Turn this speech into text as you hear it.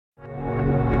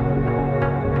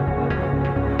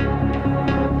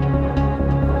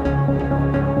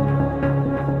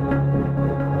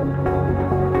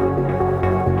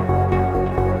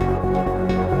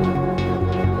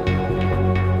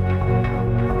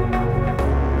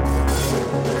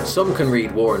Some can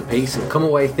read War and Peace and come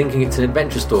away thinking it's an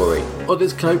adventure story.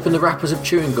 Others can open the wrappers of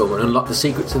chewing gum and unlock the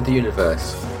secrets of the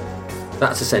universe.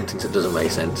 That's a sentence that doesn't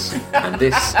make sense. And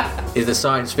this is the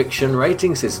Science Fiction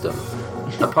Rating System.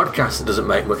 A podcast that doesn't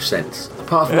make much sense,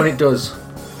 apart from when it does.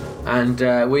 And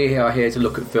we are here to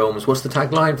look at films. What's the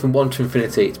tagline? From 1 to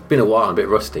Infinity. It's been a while, I'm a bit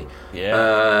rusty.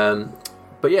 Yeah.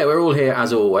 But yeah, we're all here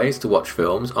as always to watch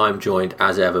films. I'm joined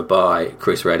as ever by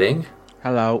Chris Redding.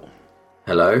 Hello.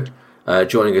 Hello.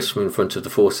 Joining us from in front of the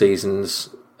Four Seasons.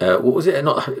 What was it?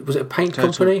 Was it a paint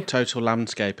company? Total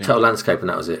Landscaping. Total Landscaping,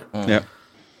 that was it. Yeah.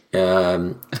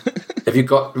 Have you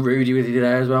got Rudy with you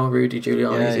there as well? Rudy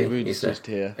Giuliani? Yeah, Rudy's just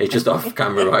here. He's just off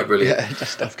camera, right? Brilliant. Yeah,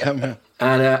 just off camera.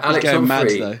 And Alex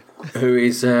Humphrey, who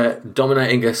is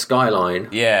dominating a skyline.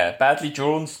 Yeah, badly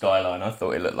drawn skyline, I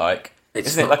thought it looked like.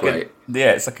 Isn't it like great.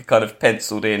 It's like a kind of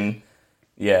penciled in.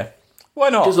 Yeah. Why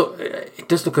not? It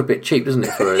does look a bit cheap, doesn't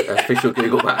it, for an official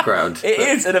Google background? It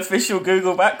is an official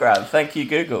Google background. Thank you,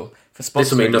 Google, for sponsoring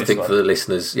this will mean nothing this for the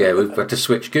listeners. Yeah, we've got to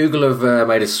switch. Google have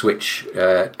made a Switch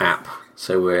app,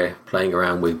 so we're playing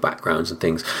around with backgrounds and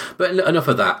things. But enough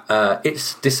of that.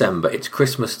 It's December. It's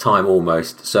Christmas time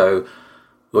almost. So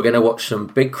we're going to watch some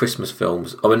big Christmas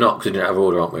films. Oh, we're not, because we didn't have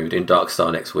order, aren't we? We're doing Dark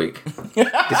Star next week.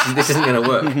 this isn't going to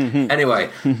work. Anyway,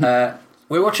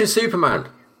 we're watching Superman.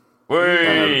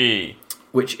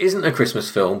 Which isn't a Christmas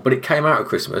film, but it came out at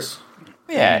Christmas.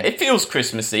 Yeah, it feels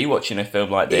Christmassy watching a film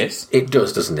like this. It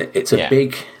does, doesn't it? It's a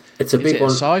big one.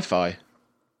 Sci-fi?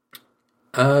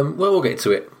 Well, we'll get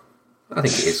to it. I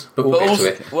think it is, but we'll get to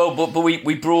it. Well, but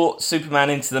we brought Superman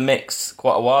into the mix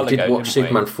quite a while ago. We did watch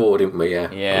Superman 4, didn't we?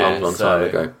 Yeah, a long time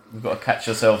ago. We've got to catch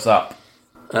ourselves up.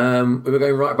 We were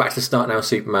going right back to the start now.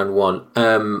 Superman 1,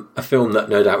 a film that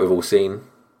no doubt we've all seen.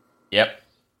 Yep.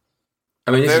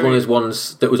 I mean, this is one of those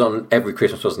ones that was on every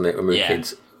Christmas, wasn't it, when we were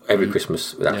kids? Every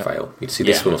Christmas, without fail. You'd see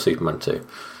this one or Superman 2.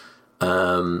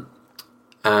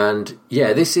 And,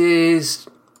 yeah, it's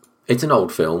an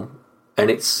old film,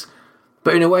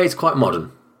 but in a way it's quite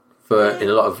modern, in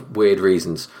a lot of weird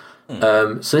reasons.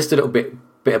 So just a little bit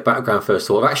of background first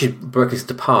of all. I've actually broken this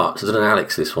into parts. I've done an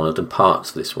Alex for this one, I've done parts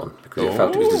for this one, because I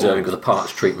felt it was deserving of the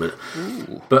parts treatment.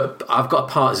 Ooh. But I've got a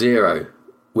part 0,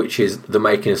 which is the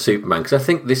making of Superman, because I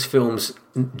think this film's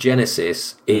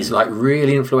genesis is like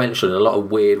really influential in a lot of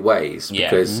weird ways.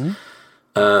 Because,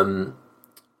 I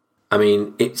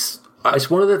mean, it's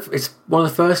one of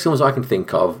the first films I can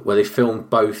think of where they filmed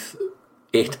both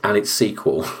it and its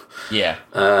sequel,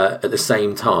 at the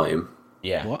same time.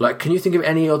 Yeah, what? Like, can you think of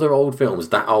any other old films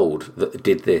that old that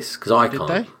did this? Because I can't.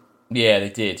 Did they? Yeah, they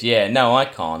did. Yeah, no, I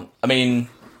can't. I mean,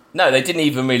 no, they didn't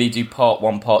even really do part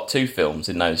 1, part 2 films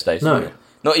in those days. No.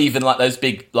 Not even like those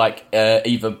big, like,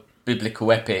 either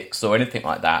biblical epics or anything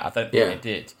like that. I don't think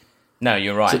they did. No,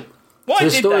 you're right. Why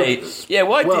did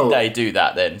they do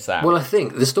that then, Sam? Well, I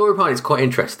think the story behind it's quite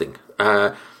interesting.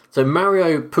 So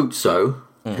Mario Puzo,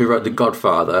 who wrote The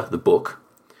Godfather, the book,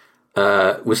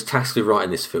 was tasked with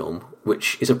writing this film,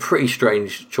 which is a pretty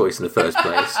strange choice in the first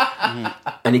place.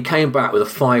 And he came back with a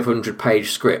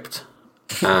 500-page script.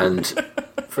 And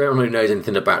for anyone who knows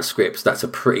anything about scripts, that's a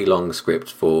pretty long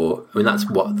script that's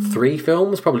what, 3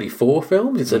 films? Probably 4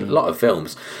 films? It's a lot of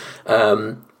films.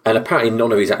 And apparently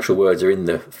none of his actual words are in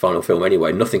the final film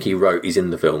anyway. Nothing he wrote is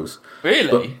in the films.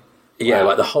 Really? But,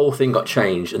 like the whole thing got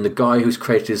changed, and the guy who's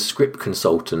credited as script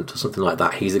consultant or something like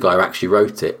that, he's the guy who actually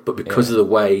wrote it. But because of the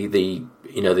way the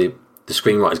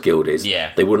Screenwriters Guild is,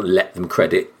 they wouldn't let them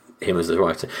credit him as the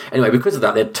writer. Anyway, because of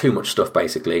that, they had too much stuff,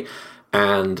 basically.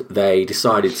 And they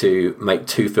decided to make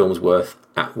 2 films worth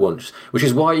at once, which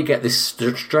is why you get this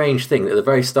strange thing that at the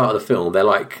very start of the film they're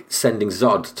like sending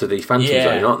Zod to the Phantom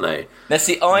Zone, aren't they? Now,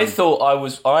 see, I thought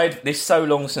this so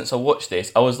long since I watched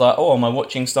this, I was like, oh, am I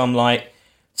watching some like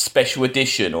special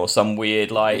edition or some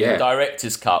weird like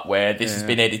director's cut where this has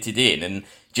been edited in, and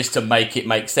just to make it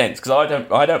make sense? Because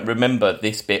I don't remember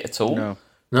this bit at all.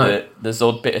 No, the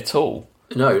Zod bit at all.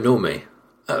 No, nor me.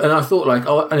 And I thought, like,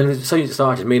 and as soon as it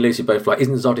started, me and Lucy both like,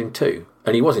 isn't Zod in 2?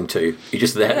 And he was in 2. He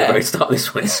just there at the very start of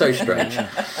this one. It's so strange.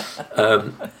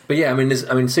 But yeah, I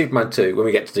mean, Superman 2, when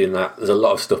we get to doing that, there's a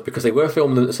lot of stuff, because they were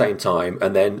filming at the same time,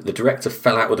 and then the director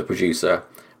fell out with the producer,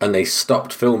 and they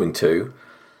stopped filming 2.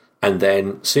 And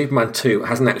then Superman 2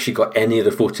 hasn't actually got any of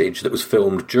the footage that was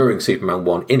filmed during Superman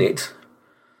 1 in it,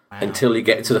 until you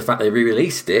get to the fact they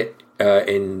re-released it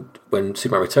when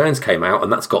Superman Returns came out,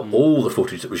 and that's got all the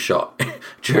footage that was shot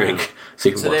during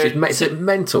Superman 1. It's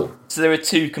mental. So there are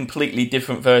 2 completely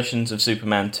different versions of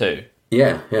Superman 2?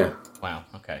 Yeah. Wow,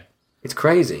 okay. It's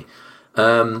crazy.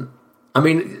 I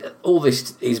mean, all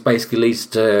this is basically leads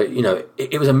to,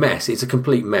 it was a mess. It's a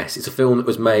complete mess. It's a film that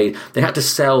was made. They had to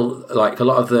sell like a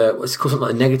lot of what's it called, something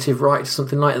like negative rights,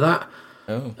 something like that.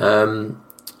 Oh.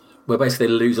 Where basically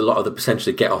they lose a lot of the percentage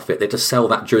they get off it. They had to sell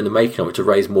that during the making of it to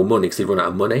raise more money because they run out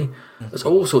of money. There's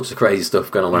all sorts of crazy stuff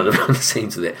going on around the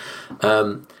scenes of it.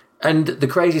 And the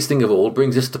craziest thing of all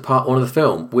brings us to part one of the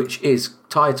film, which is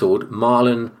titled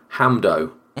Marlon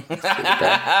Hamdo.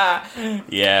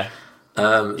 Yeah.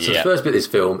 The first bit of this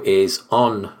film is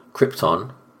on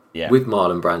Krypton with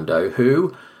Marlon Brando,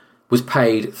 who was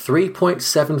paid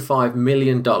 $3.75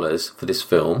 million for this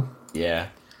film. Yeah.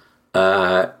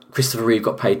 Christopher Reeve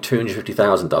got paid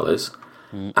 $250,000.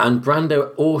 And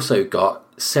Brando also got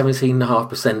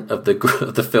 17.5% of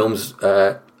the film's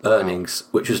earnings,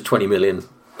 which was $20 million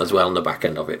as well on the back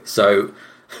end of it. So,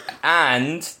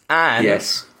 and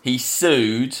yes, he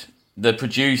sued the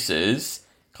producers,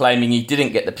 claiming he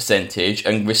didn't get the percentage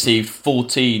and received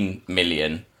 $14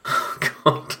 million.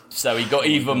 God. So he got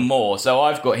even more. So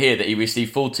I've got here that he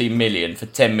received $14 million for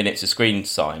 10 minutes of screen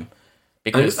time.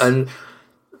 Because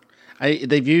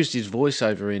they've used his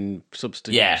voiceover in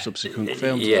subsequent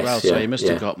films as well, so he must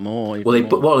have got more. He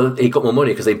got more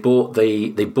money because they bought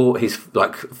his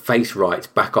face rights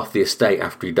back off the estate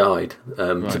after he died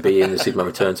to be in the Superman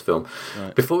Returns film.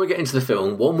 Right. Before we get into the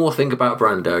film, one more thing about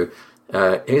Brando.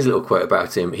 Here's a little quote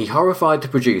about him. He horrified the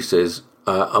producers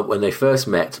when they first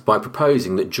met by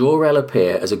proposing that Jor-El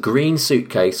appear as a green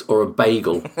suitcase or a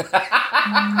bagel.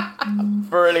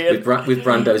 Brilliant. With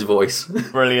Brando's voice.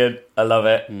 Brilliant. I love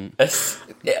it. He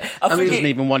doesn't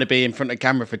even want to be in front of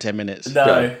camera for 10 minutes.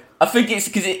 No. I think it's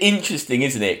because it's interesting,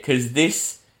 isn't it? Because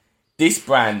this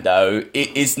Brando,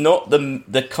 it is not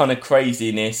the kind of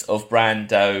craziness of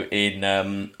Brando in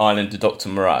Island of Dr.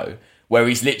 Moreau, where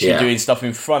he's literally doing stuff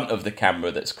in front of the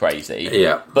camera that's crazy.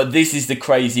 Yeah. But this is the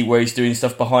crazy where he's doing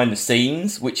stuff behind the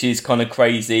scenes, which is kind of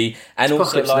crazy. And it's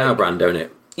also Now, Brando, isn't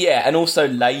it? Yeah, and also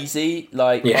lazy.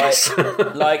 Yes.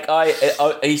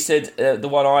 He said, the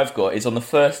one I've got is on the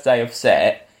first day of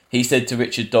set, he said to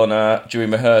Richard Donner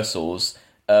during rehearsals,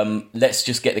 let's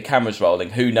just get the cameras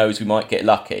rolling. Who knows, we might get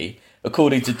lucky.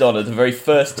 According to Donner, the very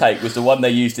first take was the one they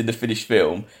used in the finished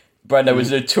film. Brando was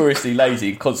notoriously lazy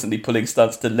and constantly pulling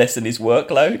stunts to lessen his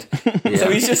workload. So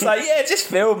he's just like, just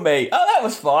film me. Oh, that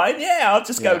was fine. Yeah, I'll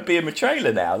just go be in my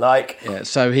trailer now.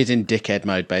 So he's in dickhead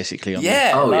mode, basically.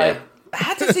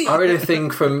 How does he... I read a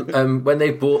thing from when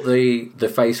they bought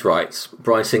the face rights,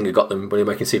 Bryan Singer got them when they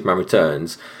were making Superman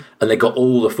Returns, and they got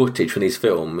all the footage from these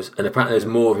films, and apparently there's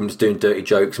more of him just doing dirty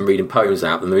jokes and reading poems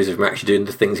out than there is of him actually doing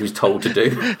the things he was told to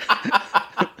do.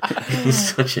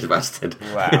 He's such a bastard.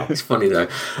 Wow. It's funny though.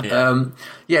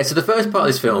 So the first part of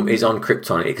this film is on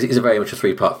Krypton, because it's very much a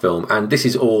 3-part film, and this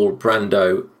is all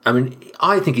Brando. I mean,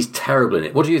 I think he's terrible in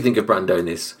it. What do you think of Brando in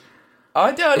this?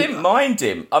 I didn't mind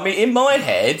him. I mean, in my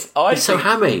head, he's so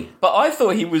hammy. But I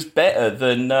thought he was better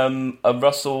than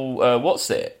Russell.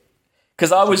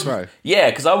 Because I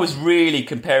was really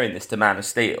comparing this to Man of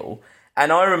Steel,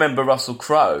 and I remember Russell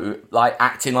Crowe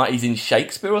acting like he's in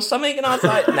Shakespeare or something, and I was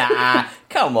like, nah,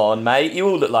 come on, mate, you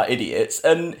all look like idiots.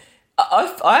 And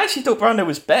I actually thought Brando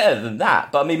was better than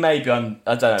that, but I mean, maybe I don't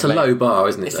know. It's a low bar,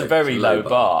 isn't it? It's a very low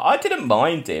bar. I didn't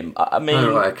mind him. I mean,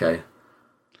 oh, right, okay.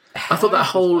 I thought that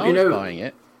whole, I was buying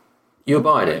it. You were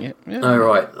buying it? Yeah. Oh,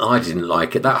 right. I didn't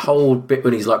like it. That whole bit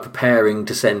when he's preparing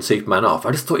to send Superman off,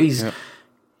 I just thought he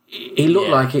looked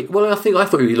like it. Well, I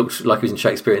thought he looked like he was in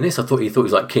Shakespeare in this. I thought he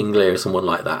was like King Lear or someone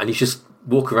like that, and he's just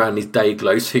walking around in his day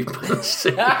glow Superman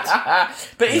suit.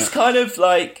 But he's kind of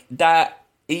like that.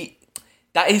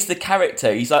 That is the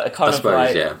character. He's like a kind of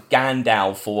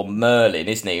Gandalf or Merlin,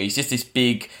 isn't he? He's just this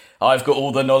big. I've got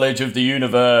all the knowledge of the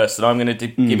universe, and I'm going to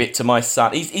give it to my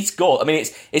son. He's God. I mean,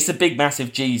 it's a big,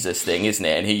 massive Jesus thing, isn't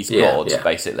it? And he's God,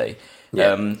 basically.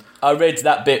 Yeah. I read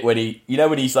that bit when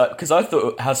when he's like, because I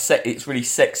thought it's really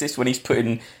sexist when he's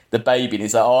putting the baby and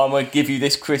he's like, oh, I'm going to give you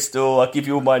this crystal, I'll give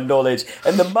you all my knowledge.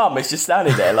 And the mum is just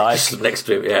standing there like... next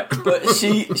to him, yeah. But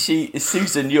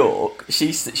Susan York,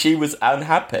 she was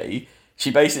unhappy. She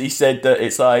basically said that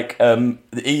it's like that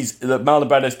Marlon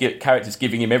Brando's character's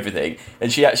giving him everything,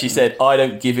 and she actually said, "I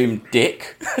don't give him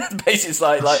dick." Basically, it's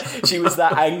like she was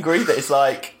that angry that it's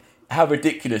like how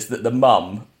ridiculous that the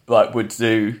mum would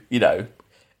do,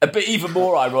 But even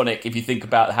more ironic if you think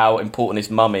about how important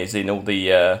his mum is in all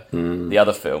the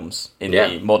other films,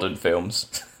 the modern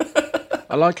films.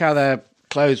 I like how their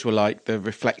clothes were like the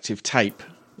reflective tape.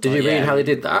 Did you read how they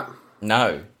did that?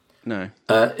 No. No.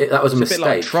 That was a mistake. It's a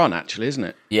bit like Tron, actually, isn't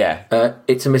it? Yeah.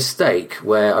 It's a mistake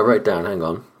where I wrote down, hang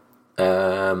on.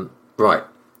 Right.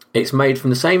 It's made from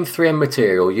the same 3M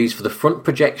material used for the front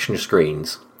projection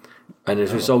screens. and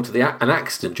as a result of an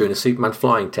accident during the Superman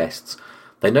flying tests,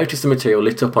 they noticed the material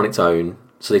lit up on its own,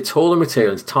 so they tore the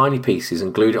material into tiny pieces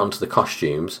and glued it onto the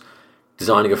costumes,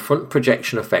 designing a front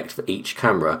projection effect for each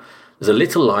camera. There's a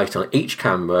little light on each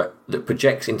camera that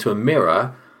projects into a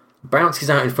mirror, bounces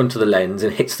out in front of the lens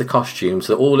and hits the costume,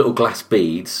 so that all little glass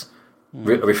beads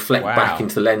reflect back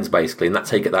into the lens, basically, and that's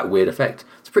how you get that weird effect.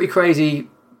 It's pretty crazy,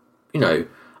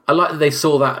 I like that they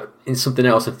saw that in something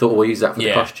else and thought we'll use that for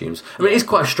the costumes. I mean, it's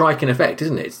quite a striking effect,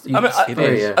 isn't it?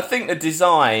 I think the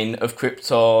design of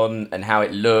Krypton and how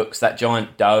it looks, that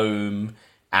giant dome,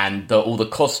 and all the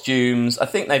costumes, I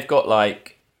think they've got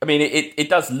it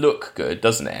does look good,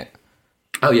 doesn't it?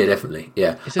 Oh yeah, definitely.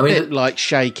 Yeah, it's a bit like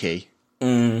shaky.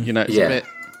 It's a bit.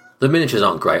 The miniatures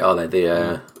aren't great, are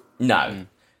they? No.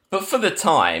 But for the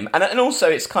time, and also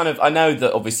it's kind of, I know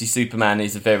that obviously Superman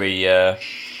is a very...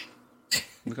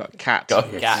 We've got a cat.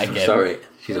 Got a cat again. Sorry,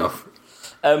 she's off.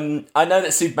 I know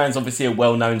that Superman's obviously a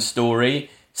well-known story,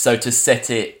 so to set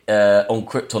it on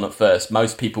Krypton at first,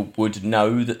 most people would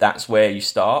know that that's where you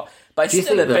start. But it's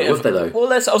still a bit of...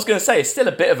 Well, I was going to say, it's still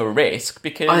a bit of a risk,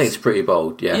 because... I think it's pretty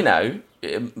bold, yeah.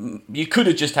 You could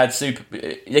have just had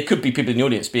there could be people in the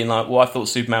audience being like, well, I thought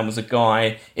Superman was a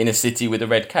guy in a city with a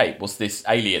red cape. What's this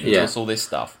alien? What's all this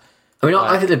stuff? I mean,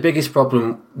 I think the biggest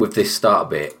problem with this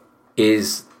start bit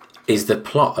is the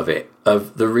plot of it,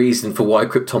 of the reason for why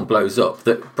Krypton blows up.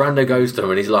 That Brando goes to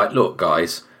them and he's like, look,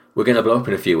 guys, we're going to blow up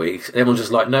in a few weeks. And everyone's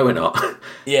just like, no, we're not.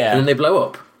 Yeah. And then they blow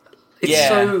up.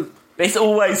 It's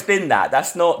always been that.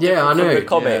 That's not I know. From the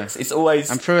comics. Yeah. It's always...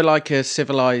 And for a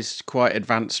civilised, quite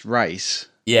advanced race...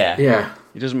 Yeah.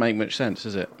 It doesn't make much sense,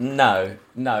 does it? No.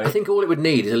 I think all it would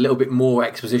need is a little bit more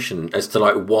exposition as to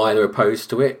why they're opposed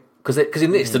to it. Because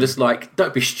in this, they're just like,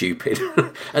 don't be stupid.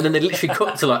 And then they literally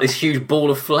cut to this huge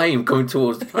ball of flame coming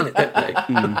towards the planet, don't they?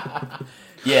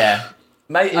 Yeah.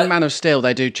 In Man of Steel,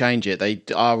 they do change it. They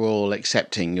are all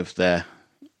accepting of it.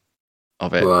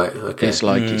 Right, okay. It's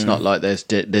it's not like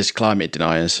there's climate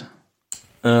deniers.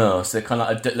 Oh, so they're kind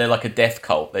of they're like a death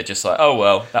cult. They're just like, oh,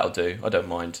 well, that'll do. I don't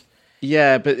mind.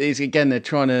 Yeah, but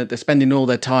they're spending all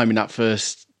their time in that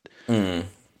first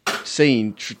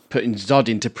scene putting Zod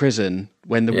into prison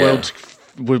when the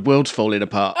world's falling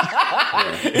apart.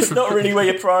 It's not really where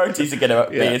your priorities are going to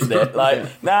be, isn't it?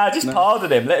 Just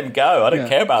pardon him, let him go. I don't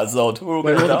care about Zod. We're all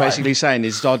going to die. What they're basically saying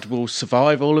is Zod will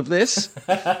survive all of this.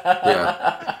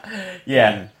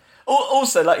 Yeah.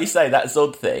 Also, like you say, that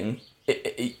Zod thing,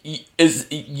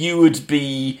 you would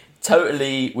be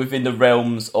totally within the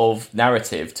realms of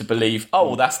narrative to believe,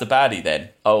 that's the baddie then.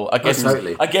 I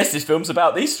guess this film's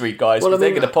about these three guys, because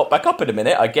they're going to pop back up in a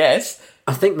minute, I guess.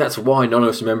 I think that's why none of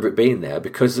us remember it being there,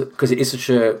 because it is such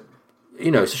a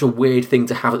weird thing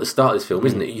to have at the start of this film,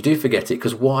 isn't it? You do forget it,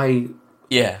 because why...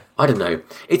 Yeah. I don't know.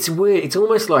 It's weird. It's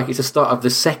almost like it's the start of the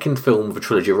second film of a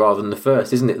trilogy rather than the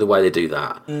first, isn't it, the way they do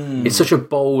that? It's such a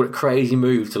bold, crazy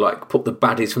move to put the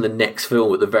baddies from the next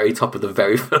film at the very top of the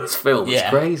very first film. It's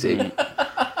crazy.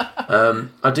 The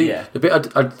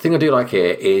thing I do like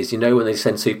here is, when they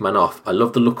send Superman off, I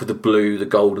love the look of the blue, the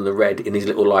gold and the red in his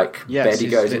little bed he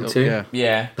goes into.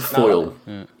 Yeah. The foil.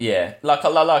 Yeah. I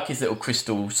like his little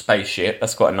crystal spaceship.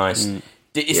 That's quite nice.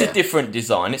 It's a different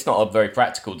design. It's not a very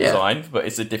practical design, but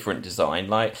it's a different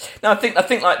design. I think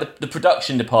the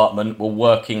production department were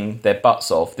working their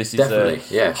butts off. This is a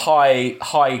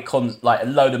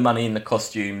load of money in the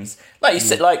costumes. Like you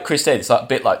said, like Chris said, it's a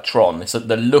bit like Tron. It's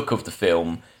the look of the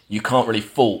film. You can't really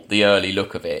fault the early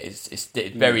look of it. It's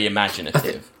very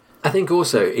imaginative. I think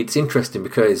also it's interesting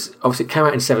because obviously it came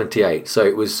out in 1978, so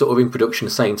it was sort of in production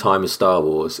the same time as Star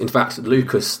Wars. In fact,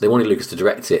 they wanted Lucas to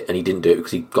direct it, and he didn't do it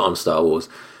because he got on Star Wars.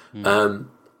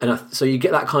 So you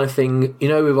get that kind of thing.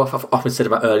 We've often said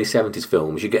about early 70s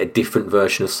films, you get a different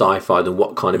version of sci-fi than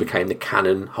what kind of became the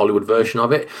canon Hollywood version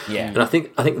of it. Yeah. And I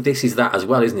think this is that as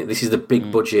well, isn't it? This is the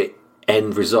big budget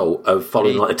end result of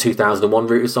following the 2001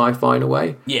 route of sci-fi in a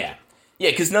way. Yeah. Yeah,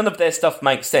 because none of their stuff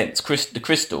makes sense. The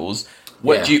crystals...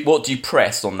 What do you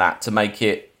press on that to make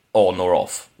it on or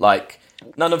off?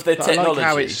 None of their technology. I like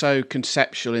how it's so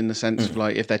conceptual in the sense of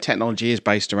if their technology is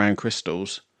based around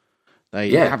crystals, they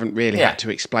haven't really had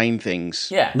to explain things.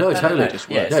 Yeah, no, totally. And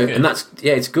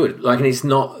it's good. And it's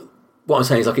not. What I'm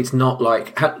saying is it's not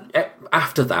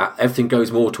after that everything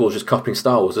goes more towards just copying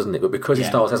Star Wars, doesn't it? But because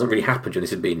Star Wars hasn't really happened when this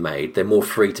had been made, they're more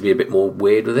free to be a bit more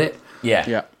weird with it.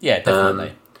 Yeah,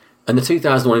 definitely. And the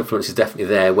 2001 influence is definitely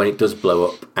there when it does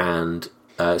blow up and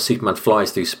Superman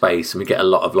flies through space and we get a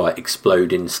lot of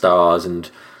exploding stars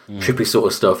and trippy sort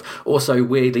of stuff. Also,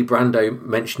 weirdly, Brando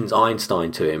mentions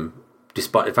Einstein to him,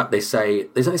 despite the fact they say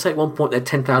at one point they're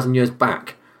 10,000 years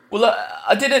back. Well,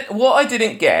 what I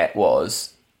didn't get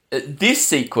was this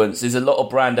sequence is a lot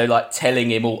of Brando like telling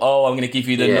him all, oh, I'm going to give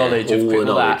you the knowledge of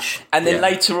all that. And then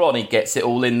later on he gets it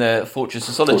all in the Fortress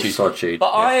of Solitude.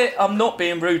 But I'm not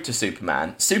being rude to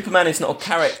Superman. Superman is not a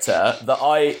character that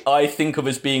I think of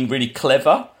as being really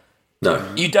clever.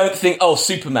 No. You don't think, oh,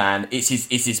 Superman, it's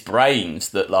his brains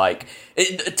that, like...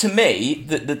 to me,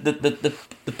 the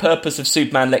purpose of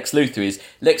Superman Lex Luthor is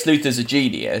Lex Luthor's a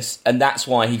genius, and that's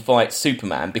why he fights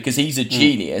Superman, because he's a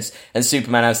genius, and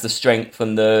Superman has the strength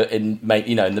and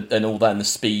and all that, and the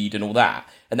speed and all that.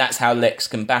 And that's how Lex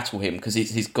can battle him, because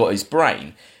he's got his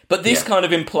brain. But this kind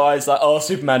of implies, like, oh,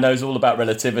 Superman knows all about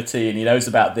relativity, and he knows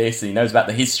about this, and he knows about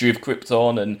the history of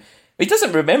Krypton, and... He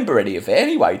doesn't remember any of it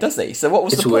anyway, does he? So what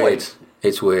was the point?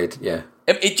 It's weird, yeah.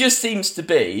 It just seems to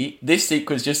be, this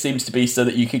sequence just seems to be so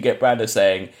that you could get Brando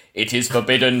saying, it is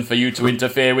forbidden for you to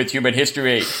interfere with human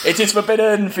history. It is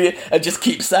forbidden for you, and just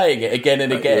keep saying it again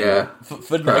and again.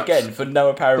 For no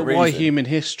apparent reason. Why human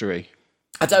history?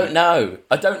 I don't know.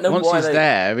 Once why he's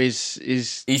there,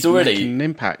 he's already making an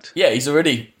impact. Yeah, he's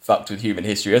already fucked with human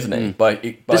history, hasn't he? By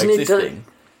existing.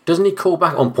 Doesn't he call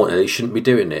back on point that he shouldn't be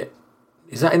doing it?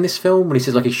 Is that in this film when he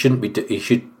says like he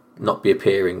should not be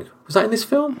appearing? Was that in this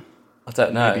film? I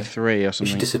don't know. Maybe 3 or something.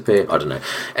 He should disappear. I don't know.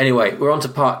 Anyway, we're on to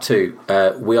part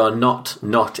 2. We are not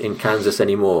in Kansas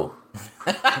anymore.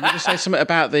 Can you just say something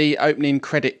about the opening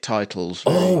credit titles?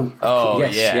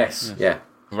 Yes.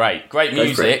 Great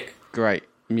music. Great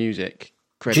music.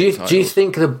 Credit do you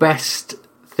think the best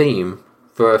theme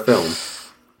for a film?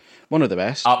 One of the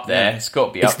best. Up there. It's got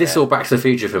to be up there. Is this all Back to the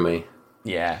Future for me?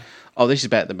 Yeah. Oh, this is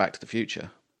better than Back to the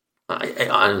Future.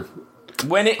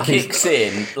 When it kicks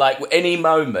in, like any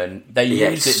moment, they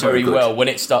use it very well. When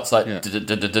it starts like, like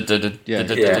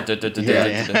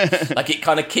it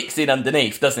kind of kicks in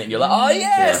underneath, doesn't it? And you're like, oh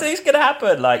yeah, so it's gonna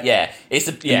happen. Like,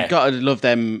 you've got to love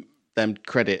them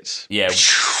credits. Yeah.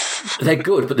 They're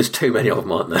good, but there's too many of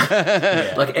them, aren't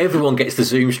there? Like everyone gets the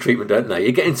zooms treatment, don't they?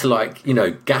 You get into like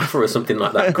Gaffer or something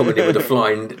like that coming in with a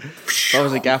flying. If I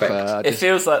was a Gaffer, it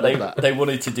feels like they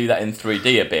wanted to do that in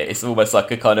 3D a bit. It's almost like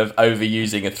a kind of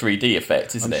overusing a 3D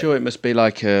effect, isn't it? I'm sure it must be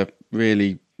like a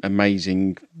really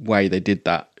amazing way they did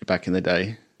that back in the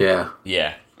day. Yeah.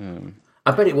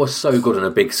 I bet it was so good on a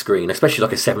big screen, especially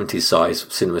like a 70s size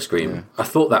cinema screen. Yeah. I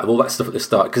thought that all that stuff at the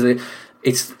start because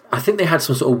I think they had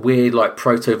some sort of weird like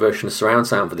proto version of surround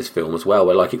sound for this film as well,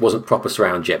 where like it wasn't proper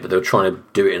surround yet, but they were trying to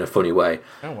do it in a funny way.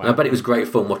 Oh, wow. And I bet it was great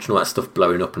fun watching all that stuff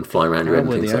blowing up and flying around your head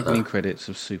and things like that. How were the opening credits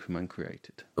of Superman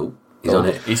created? Oh, he's on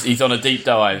it. He's on a deep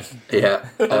dive. Yeah.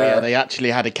 They actually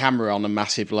had a camera on a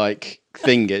massive like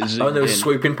thing. And they were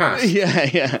swooping past.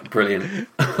 Yeah. Brilliant.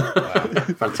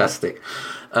 Fantastic.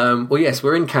 Well, yes,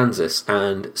 we're in Kansas,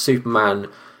 and Superman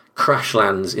crash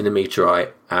lands in a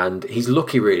meteorite, and he's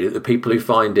lucky really that the people who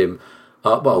find him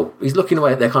he's looking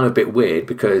away. They're kind of a bit weird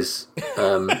because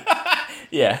a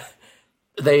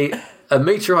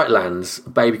meteorite lands, a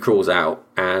baby crawls out,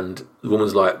 and the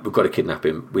woman's like, we've got to kidnap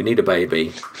him, we need a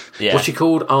baby. What's she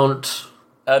called? Aunt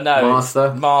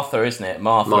Martha? Martha, isn't it?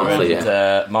 Martha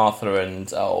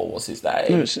and what's his name?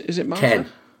 No, is it Martha? Ken.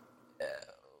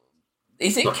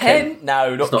 Is it Ken?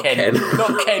 No, not Ken.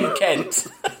 Not Ken Kent.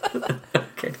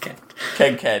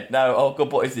 Ken. No, oh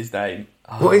God, what is his name?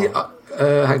 Hang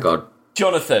on.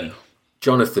 Jonathan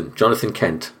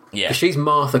Kent. Yeah. 'Cause she's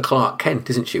Martha Clark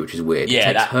Kent, isn't she? Which is weird. Yeah,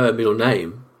 it takes her middle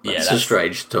name. That's a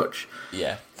strange touch.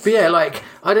 Yeah. But yeah, like,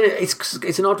 I don't know,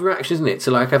 it's an odd reaction, isn't it?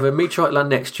 To like have a meteorite land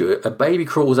next to you, a baby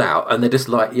crawls out, and they're just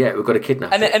like, yeah, we've got to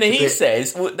kidnap it. And he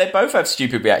says, well, they both have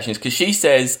stupid reactions, because she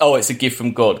says, oh, it's a gift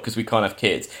from God, because we can't have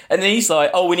kids. And then he's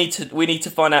like, oh, we need to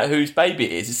find out whose baby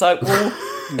it is. It's like, well,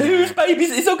 whose baby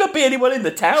is it? It's not going to be anyone in the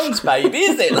town's baby,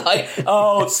 is it? Like,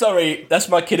 oh, sorry, that's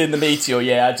my kid in the meteor,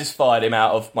 yeah, I just fired him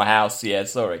out of my house, yeah,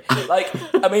 sorry. Like,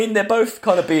 I mean, they're both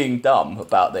kind of being dumb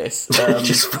about this.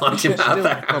 Just find him out of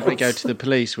the house. Probably go to the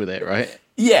police with it, right?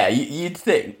 Yeah, you'd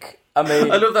think. I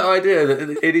mean, I love that idea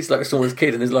that it is like someone's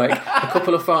kid, and there's like a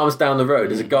couple of farms down the road.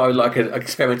 There's a guy with like an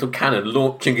experimental cannon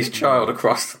launching his child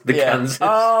across the Kansas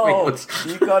fields.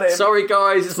 You got it. Sorry,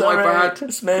 guys, it's my bad.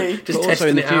 It's me. Just also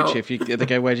in the future, if they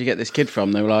go, where'd you get this kid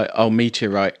from? They were like, oh,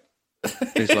 meteorite.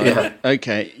 It's like,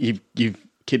 okay, you've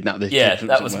kidnapped this. Yeah, kid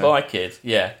that was my kid.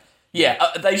 Yeah.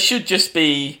 They should just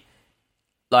be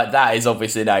like, that is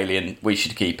obviously an alien. We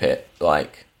should keep it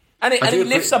like. And he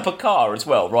lifts up a car as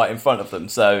well, right in front of them.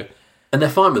 So, and they're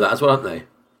fine with that as well, aren't they?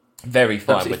 Very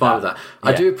fine. Absolutely fine with that. Yeah.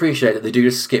 I do appreciate that they do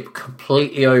just skip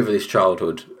completely over this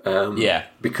childhood.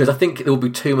 Because I think there will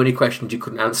be too many questions you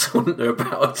couldn't answer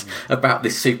about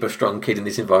this super strong kid in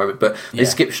this environment. But they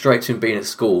skip straight to him being at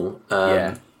school.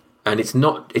 And it's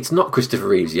not Christopher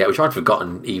Reeves yet, which I'd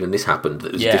forgotten even this happened.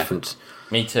 That was a different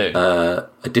Me too. A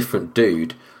different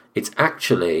dude. It's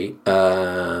actually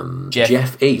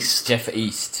Jeff East. Jeff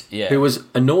East, yeah. Who was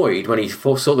annoyed when he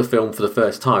saw the film for the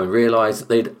first time and realised that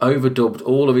they'd overdubbed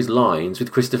all of his lines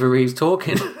with Christopher Reeves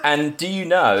talking. And do you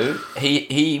know,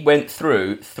 he went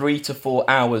through 3 to 4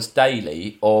 hours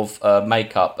daily of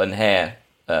makeup and hair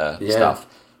stuff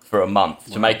for a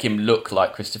month to make him look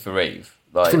like Christopher Reeve.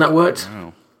 I think that worked.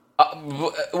 Wow.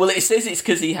 Well, it says it's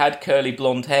because he had curly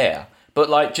blonde hair. But,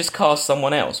 like, just cast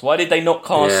someone else. Why did they not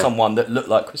cast someone that looked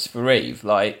like Christopher Reeve?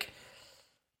 Like,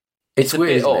 it's a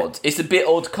weird, bit odd. It's a bit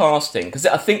odd casting. Because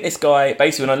I think this guy,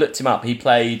 basically, when I looked him up, he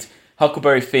played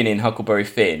Huckleberry Finn in Huckleberry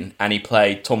Finn, and he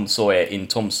played Tom Sawyer in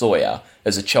Tom Sawyer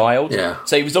as a child. Yeah.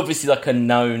 So he was obviously, like, a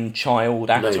known child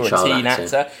actor or a teen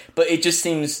actor. But it just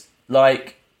seems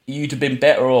like you'd have been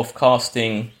better off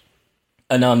casting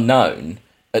an unknown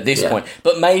at this point.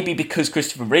 But maybe because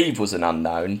Christopher Reeve was an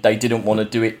unknown, they didn't want to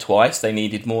do it twice. They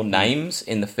needed more names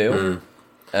in the film.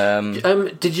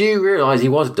 Did you realise he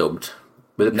was dubbed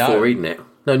before reading it?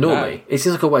 No, normally. It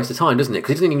seems like a waste of time, doesn't it? Because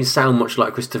he doesn't even sound much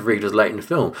like Christopher Reeve does late in the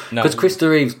film. Because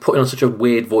Christopher Reeve's putting on such a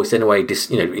weird voice anyway,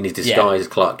 in his disguise as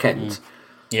Clark Kent.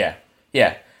 Yeah.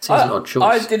 Seems an odd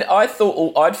choice. I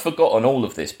thought I'd forgotten all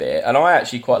of this bit, and I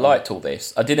actually quite liked all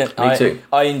this. I didn't. Me too.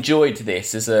 I enjoyed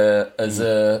this as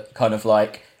a kind of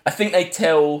like. I think they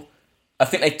tell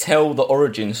the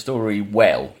origin story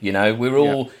well. You know, we're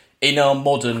all in our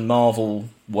modern Marvel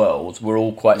world. We're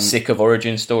all quite sick of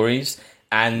origin stories,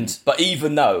 but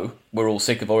even though we're all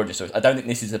sick of origin stories, I don't think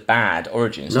this is a bad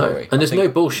origin story. And there's no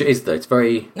bullshit, is there? It's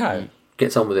very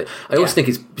gets on with it. I always think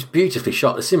it's beautifully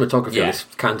shot. The cinematography on this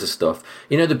Kansas stuff.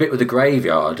 You know, the bit with the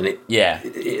graveyard and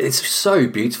it's so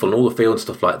beautiful, and all the field and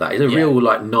stuff like that. It's a real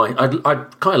like nice.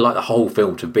 I'd kind of like the whole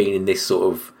film to have been in this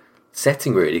sort of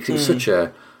setting, really, because it was such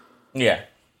a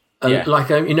like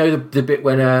you know the bit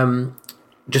when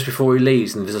just before he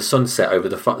leaves and there's a sunset over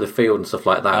the field and stuff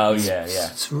like that.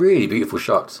 It's really beautiful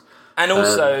shots. And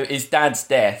also, his dad's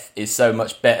death is so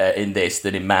much better in this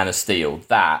than in Man of Steel.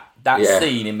 That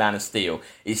scene in Man of Steel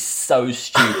is so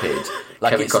stupid.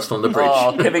 Like Kevin Costner on the bridge.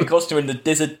 Oh, Kevin Costner, and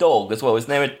there's a dog as well. Isn't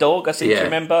there a dog? I seem to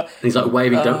remember. And he's like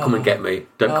waving, "Don't come and get me!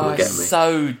 Don't come and get me!"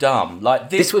 So dumb.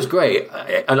 Like this was great,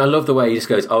 and I love the way he just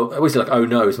goes, "Oh," always like, "Oh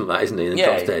no," isn't that? Isn't he? And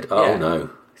John's dead. Oh no.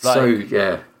 Like,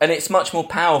 and it's much more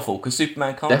powerful because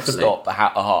Superman can't stop a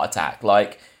heart attack.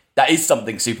 Like that is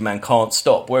something Superman can't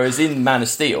stop. Whereas in Man of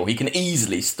Steel, he can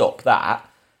easily stop that.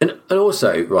 And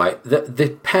also, right,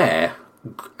 the pair,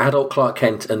 adult Clark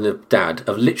Kent and the dad,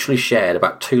 have literally shared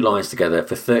about 2 lines together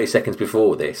for 30 seconds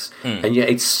before this, and yet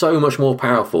it's so much more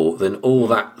powerful than all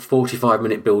that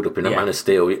 45-minute build-up in a Man of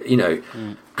Steel. You know,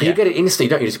 because you get it instantly,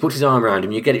 don't you? Just put his arm around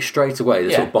him, you get it straight away.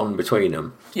 The sort of bond between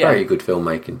them. Very good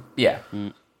filmmaking. Yeah.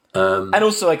 And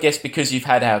also, I guess because you've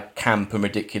had how camp and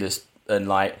ridiculous and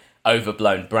like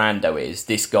overblown Brando is,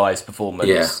 this guy's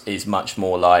performance is much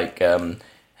more like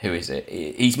who is it?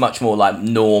 He's much more like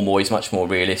normal. He's much more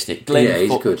realistic.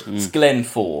 He's good. It's Glenn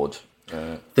Ford.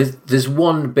 There's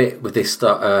one bit with this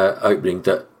opening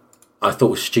that I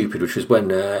thought was stupid, which was when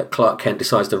Clark Kent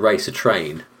decides to race a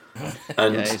train.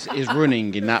 And he's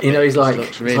running in that. You know, he's like,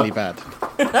 looks really bad.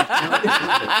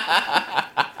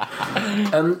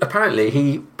 Apparently,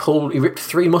 he ripped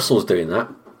 3 muscles doing that.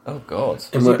 Oh God!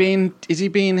 Is he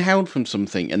being held from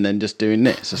something and then just doing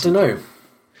this? I don't know.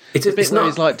 It's where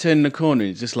he's like turning the corner.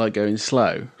 He's just like going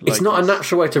slow. It's not a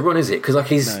natural way to run, is it? Because like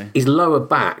his lower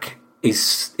back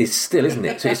is still, isn't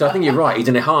it? So I think you're right. He's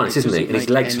in a harness, isn't he? And his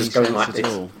legs just going like this.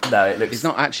 No, it looks. He's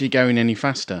not actually going any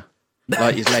faster.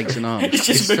 Like his legs and arms. He's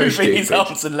just moving his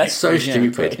arms and legs. So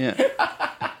stupid.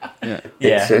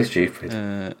 It's so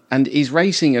stupid. And he's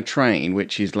racing a train,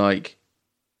 which is like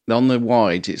on the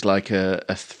wides, it's like a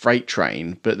freight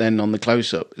train, but then on the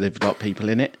close-up, they've got people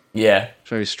in it. Yeah, it's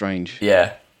very strange.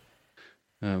 Yeah.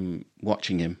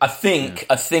 Watching him. I think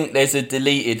there's a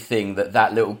deleted thing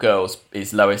that little girl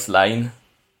is Lois Lane.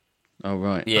 Oh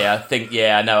right. Yeah, I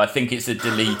think it's a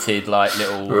deleted like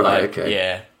little okay.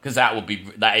 Yeah, because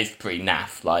that is pretty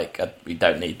naff. Like we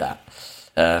don't need that.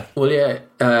 So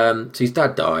his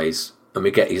dad dies, and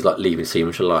we get he's like leaving scene,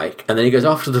 which I like, and then he goes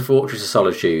off to the Fortress of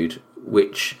Solitude,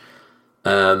 which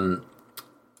it's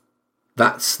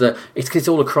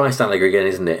all a Christ allegory again,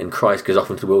 isn't it? And Christ goes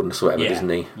off into the wilderness or whatever, doesn't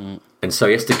he? And so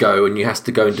he has to go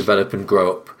and develop and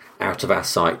grow up out of our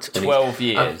sight. And 12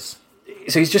 years.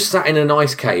 So he's just sat in an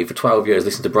ice cave for 12 years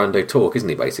listening to Brando talk, isn't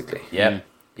he, basically? Yeah.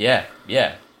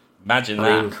 Imagine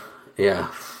that.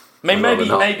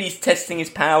 Maybe he's testing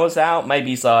his powers out. Maybe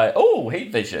he's like, oh,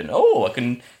 heat vision. Oh, I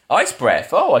can ice breath.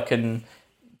 Oh, I can...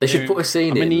 They should put a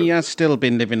scene in. I mean, he has still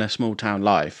been living a small town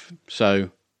life, so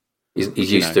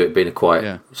He's used to it being a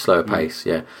quiet, slower pace.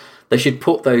 Yeah, they should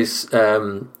put those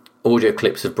audio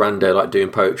clips of Brando like doing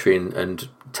poetry and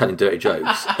telling dirty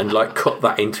jokes, and like cut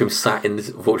that into him sat in the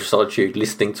Fortress of Solitude,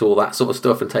 listening to all that sort of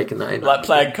stuff and taking that in, like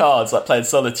playing cards, like playing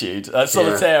Solitude,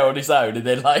 Solitaire on his own, and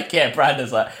then like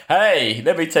Brando's like, "Hey,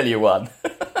 let me tell you one."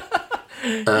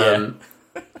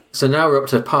 So now we're up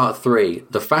to part 3,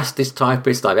 the fastest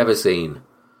typist I've ever seen,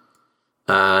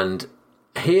 and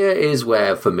here is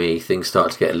where, for me, things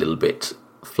start to get a little bit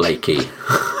flaky.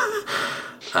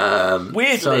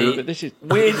 Weirdly, but this is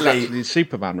weirdly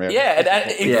Superman, really.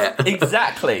 Yeah,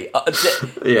 exactly. I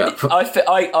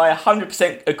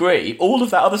 100% agree. All of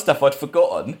that other stuff I'd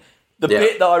forgotten. The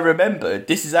bit that I remembered,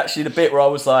 this is actually the bit where I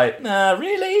was like, nah,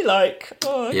 really? Like,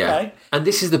 oh, okay. Yeah. And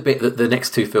this is the bit that the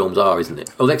next 2 films are, isn't it?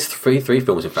 Or the next three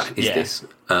films, in fact, is this.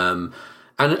 And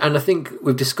I think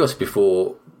we've discussed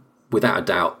before, without a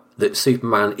doubt, that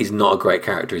Superman is not a great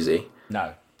character, is he?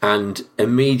 No. And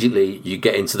immediately you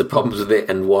get into the problems with it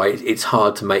and why it's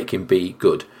hard to make him be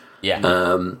good. Yeah.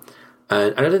 And I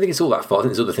don't think it's all that far. I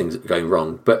think there's other things going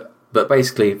wrong. But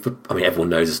basically, everyone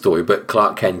knows the story, but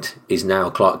Clark Kent is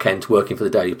now Clark Kent working for the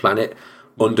Daily Planet,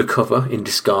 undercover, in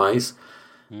disguise.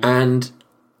 And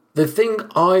the thing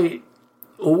I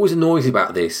always annoys me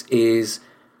about this is,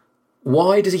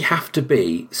 why does he have to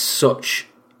be such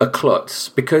a klutz?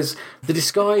 Because the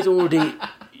disguise already...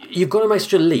 You've got to make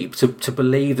such a leap to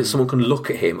believe that someone can look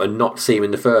at him and not see him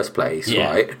in the first place,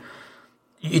 right?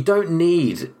 You don't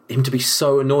need him to be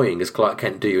so annoying as Clark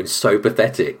Kent, do you? And so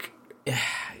pathetic.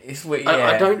 It's weird.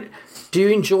 I don't. Do you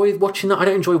enjoy watching that? I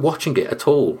don't enjoy watching it at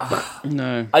all.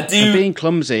 No, I do. And being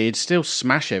clumsy, he'd still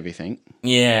smash everything.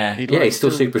 Yeah, he's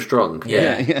still super strong.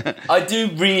 Yeah. I do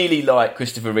really like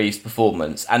Christopher Reeve's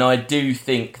performance, and I do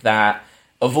think that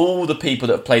of all the people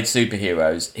that have played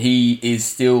superheroes, he is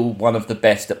still one of the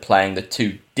best at playing the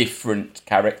 2 different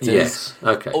characters. Yes.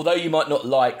 Okay. Although you might not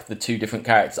like the 2 different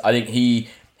characters, I think he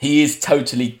is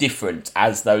totally different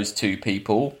as those 2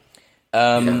 people.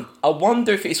 I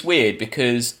wonder if it's weird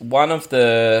because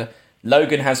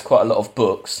Logan has quite a lot of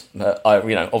books,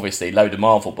 obviously a load of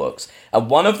Marvel books,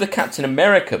 and one of the Captain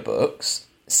America books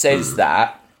says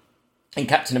that in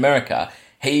Captain America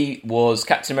he was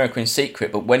Captain America in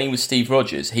secret, but when he was Steve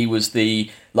Rogers, he was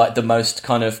the most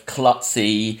kind of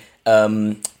klutzy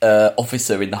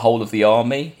officer in the whole of the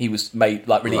army. He was made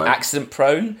really accident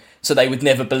prone, so they would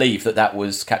never believe that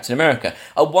was Captain America.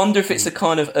 I wonder if it's a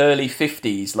kind of early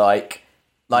 50s,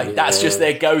 that's just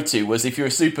their go-to, was if you're a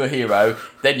superhero,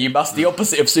 then you must, the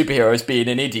opposite of superhero is being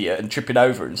an idiot and tripping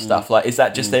over and stuff. Is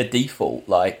that just their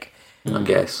default? I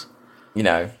guess.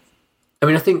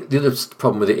 I think the other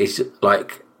problem with it is, I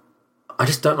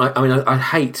just don't like... I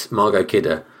hate Margot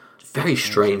Kidder. Very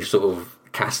strange sort of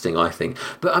casting, I think.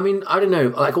 But, I don't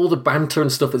know, all the banter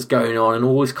and stuff that's going on and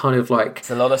all this kind of, It's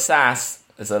a lot of sass.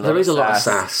 There is a lot of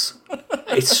sass.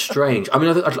 It's strange. I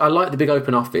like the big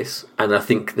open office, and I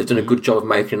think they've done a good job of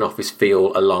making an office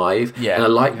feel alive. Yeah. And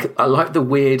I like the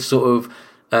weird sort of...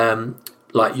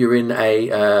 you're in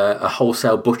a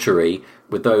wholesale butchery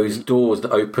with those doors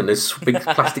that open as big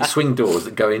plastic swing doors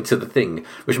that go into the thing,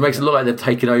 which makes it look like they've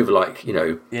taken over, a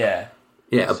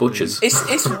butcher's.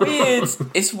 It's weird.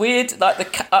 It's weird.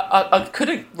 I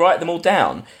couldn't write them all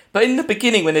down, but in the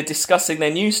beginning when they're discussing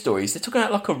their news stories, they're talking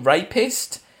about a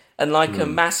rapist and a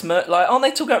mass murder. Aren't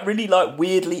they talking about really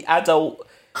weirdly adult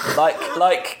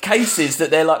cases that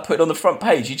they're putting on the front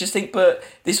page? You just think, but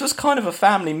this was kind of a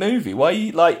family movie. Why are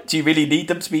you do you really need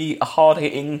them to be hard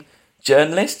hitting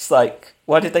journalists?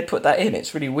 Why did they put that in?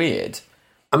 It's really weird.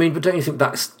 But don't you think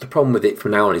that's the problem with it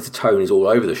from now on, is the tone is all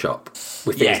over the shop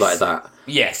with things like that?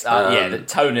 Yes,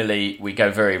 tonally we go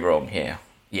very wrong here.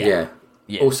 Yeah.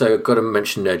 Also, I've got to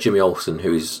mention Jimmy Olsen,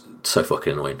 who's so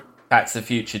fucking annoying. Back to the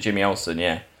Future Jimmy Olsen,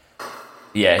 yeah.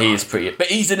 Yeah, he is pretty... But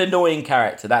he's an annoying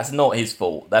character. That's not his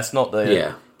fault. That's not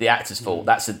the actor's fault.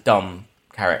 That's a dumb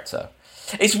character.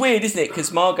 It's weird, isn't it?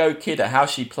 Because Margot Kidder, how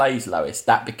she plays Lois,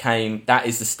 that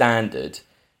is the standard.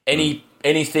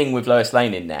 Anything with Lois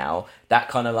Lane in now, that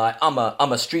kind of I'm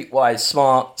a streetwise,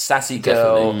 smart, sassy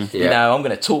girl. Definitely. Yeah. I'm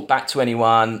going to talk back to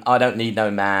anyone. I don't need no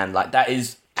man. That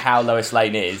is how Lois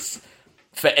Lane is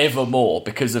forevermore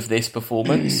because of this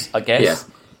performance, I guess. Yeah.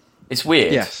 It's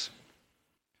weird. Yes.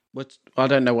 I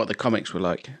don't know what the comics were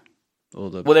like. Well,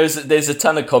 there's a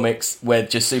ton of comics where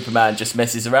just Superman just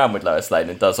messes around with Lois Lane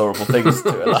and does horrible things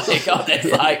to her.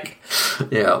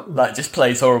 Just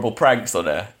plays horrible pranks on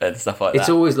her and stuff like that. It's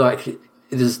always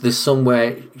there's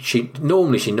somewhere she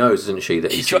knows, doesn't she,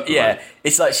 that he's Superman. Yeah,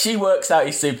 it's she works out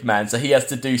he's Superman, so he has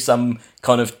to do some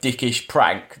kind of dickish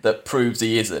prank that proves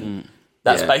he isn't.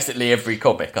 That's basically every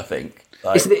comic, I think.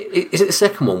 Is it the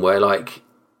second one where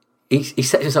he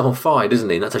sets himself on fire, doesn't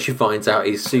he? And that's how she finds out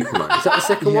he's Superman. Is that the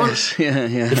second one?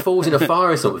 Yeah. He falls in a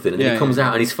fire or something, and he comes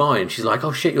out and he's fine. She's like,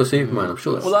 "Oh shit, you're Superman." I'm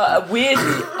sure. Well,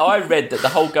 weirdly, I read that the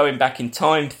whole going back in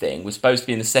time thing was supposed to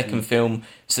be in the second film,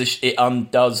 so it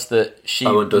undoes that she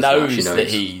knows that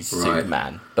he's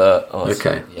Superman. But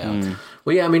okay,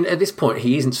 well, yeah. I mean, at this point,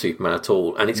 he isn't Superman at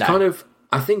all, and it's kind of.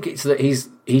 I think it's that he's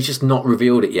just not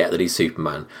revealed it yet that he's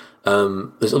Superman.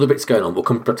 There's other bits going on. We'll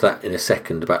come to that in a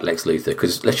second about Lex Luthor,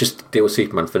 because let's just deal with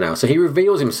Superman for now. So he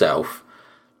reveals himself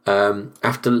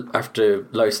after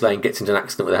Lois Lane gets into an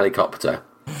accident with a helicopter.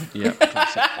 Yeah,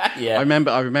 I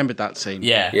remembered that scene.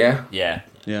 Yeah.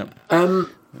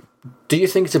 Do you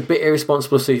think it's a bit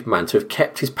irresponsible of Superman to have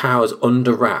kept his powers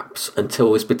under wraps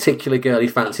until this particular girl he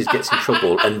fancies gets in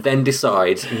trouble, and then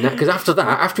decides? Because after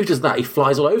he does that, he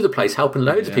flies all over the place helping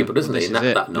loads of people, doesn't he?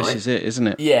 That night, this is it, isn't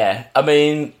it? Yeah, I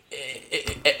mean,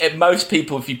 most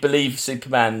people, if you believe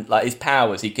Superman, like his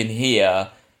powers, he can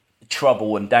hear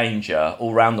trouble and danger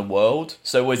all around the world.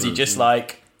 So was he just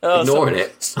like? Ignoring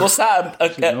it. What's that?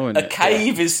 A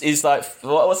cave is like.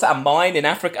 What's that? A mine in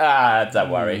Africa? Don't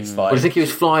worry, it's fine. Well, I think he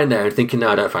was flying there and thinking, "No,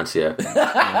 I don't fancy her.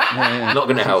 Not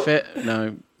going to help."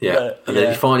 No. Yeah, and then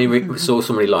he finally saw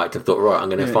somebody he liked and thought, "Right, I'm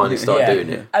going to finally start doing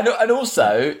it." And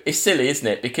also, it's silly, isn't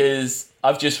it? Because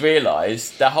I've just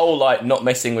realised the whole like not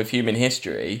messing with human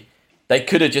history. They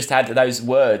could have just had those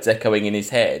words echoing in his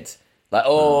head. Like,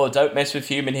 don't mess with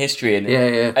human history. And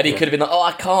he could have been like,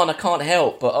 I can't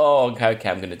help. But, okay,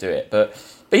 I'm going to do it. But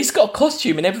he's got a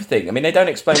costume and everything. I mean, they don't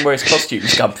explain where his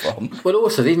costumes come from. Well,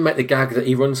 also, they even make the gag that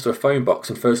he runs to a phone box,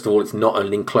 and first of all, it's not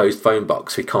an enclosed phone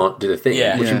box, so he can't do the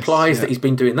thing, which implies that he's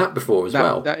been doing that before as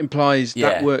well. That implies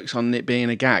that works on it being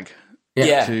a gag.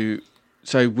 Yeah.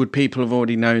 So would people have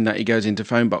already known that he goes into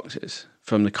phone boxes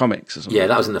from the comics or something? Yeah,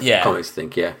 that was in the comics, I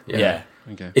think, yeah.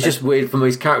 Okay. It's just weird from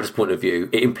his character's point of view.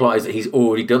 It implies that he's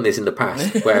already done this in the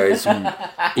past, whereas he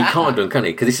can't have done, can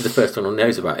he? Because this is the first one one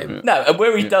knows about him. No, and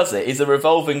where he does it is a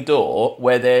revolving door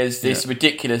where there's this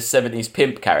ridiculous 70s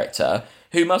pimp character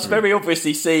who must very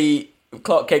obviously see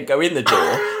Clark Kent go in the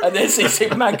door and then see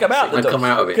Superman come out the door. Come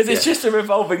out of it. Because it's just a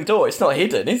revolving door. It's not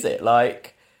hidden, is it?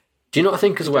 Like, do you not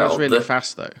think as well? It's really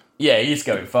fast, though. Yeah, he's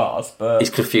going fast, but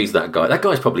he's confused, that guy. That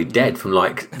guy's probably dead from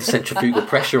like the centrifugal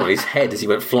pressure on his head as he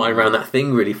went flying around that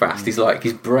thing really fast. He's like,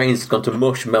 his brain's gone to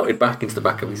mush, melted back into the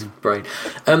back of his brain.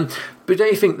 But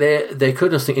don't you think there could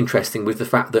be something interesting with the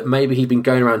fact that maybe he'd been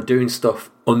going around doing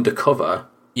stuff undercover?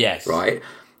 Yes. Right?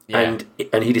 Yeah.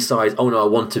 And he decides, I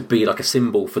want to be like a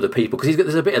symbol for the people. Because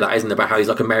there's a bit of that, isn't there, about how he's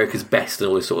like America's best and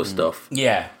all this sort of stuff.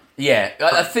 Yeah. Yeah,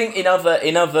 I think in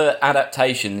other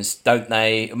adaptations, don't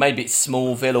they? Maybe it's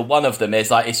Smallville or one of them.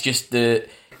 There's like it's just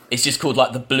called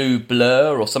like the Blue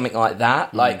Blur or something like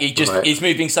that. Like he's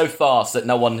moving so fast that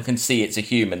no one can see it's a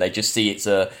human. They just see it's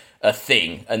a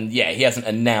thing. And yeah, he hasn't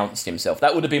announced himself.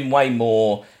 That would have been way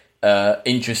more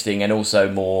interesting and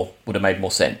also would have made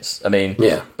more sense. I mean,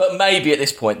 but maybe at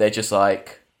this point they're just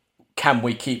like, can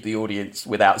we keep the audience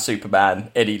without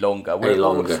Superman any longer?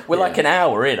 We're like an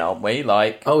hour in, aren't we?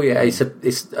 Like, it's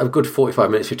a good 45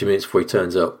 minutes, 50 minutes before he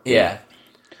turns up. Yeah.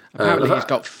 Apparently he's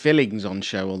got fillings on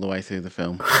show all the way through the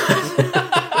film.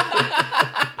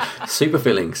 Super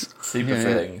fillings.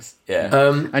 Fillings.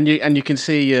 Yeah. And you can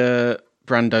see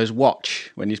Brando's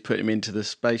watch when he's put him into the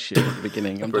spaceship at the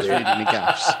beginning. I'm just reading the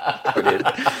gaffs. Brilliant.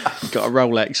 He's got a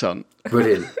Rolex on.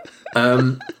 Brilliant.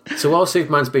 So while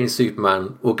Superman's being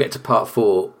Superman, we'll get to part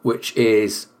 4, which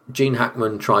is Gene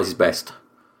Hackman tries his best.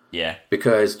 Yeah.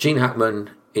 Because Gene Hackman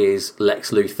is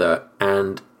Lex Luthor,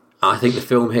 and I think the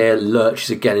film here lurches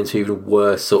again into even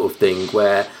worse sort of thing,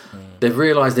 where they've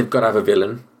realised they've got to have a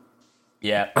villain.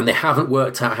 Yeah. And they haven't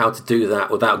worked out how to do that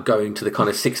without going to the kind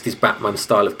of 60s Batman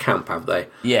style of camp, have they?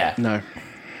 Yeah. No.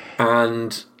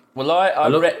 And... Well, I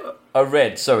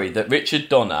read that Richard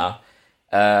Donner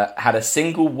had a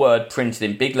single word printed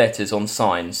in big letters on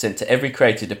signs sent to every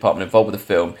creative department involved with the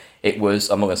film. It was,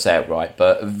 I'm not going to say it right,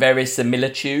 but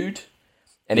verisimilitude.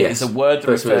 And it is a word that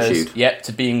refers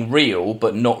to being real,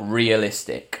 but not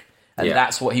realistic. And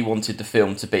that's what he wanted the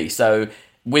film to be. So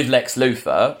with Lex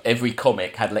Luthor, every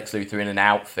comic had Lex Luthor in an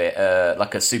outfit,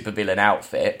 like a supervillain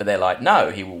outfit, but they're like,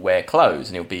 no, he will wear clothes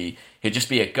and he'll just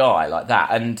be a guy like that.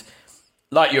 And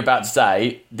like you're about to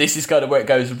say, this is kind of where it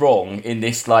goes wrong in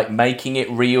this, like, making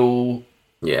it real.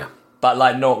 Yeah. But,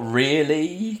 like, not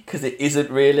really, because it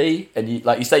isn't really. And,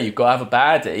 like you say, you've got to have a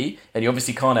baddie, and you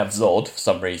obviously can't have Zod for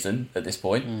some reason at this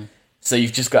point. So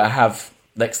you've just got to have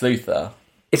Lex Luthor.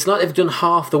 It's like they've done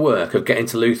half the work of getting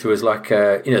to Luthor as, like,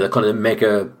 the kind of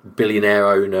mega billionaire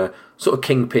owner, sort of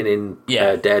kingpin in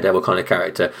Daredevil kind of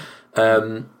character.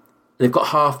 they've got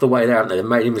half the way there, haven't they? They've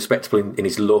made him respectable in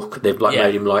his look. They've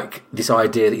made him like this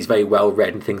idea that he's very well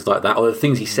read and things like that. Or the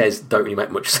things he says don't really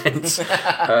make much sense.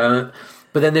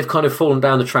 But then they've kind of fallen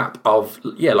down the trap of,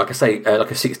 like I say,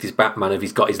 like a 60s Batman of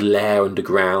he's got his lair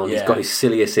underground, he's got his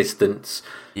silly assistants.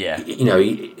 Yeah.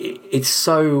 It's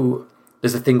so...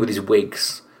 There's a thing with his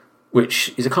wigs,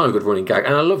 which is a kind of good running gag.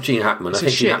 And I love Gene Hackman. I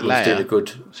think Gene Hackman's doing a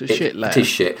good... It's a shit lair. It is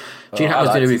shit. Gene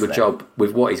Hackman's doing a really good job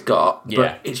with what he's got,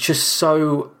 but it's just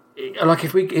so... Like,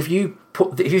 if you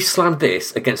slammed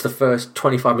this against the first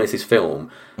 25 minutes of this film,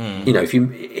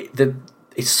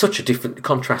 it's such a different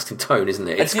contrasting tone, isn't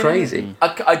it? It's crazy.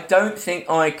 I don't think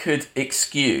I could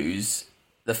excuse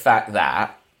the fact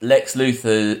that Lex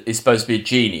Luthor is supposed to be a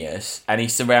genius and he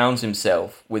surrounds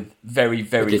himself with very,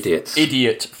 very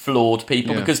idiot, flawed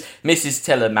people. Because Mrs.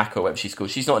 Telemaco, whatever she's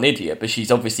called, she's not an idiot, but she's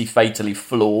obviously fatally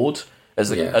flawed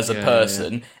as a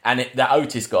person. Yeah. And that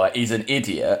Otis guy is an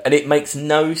idiot. And it makes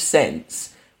no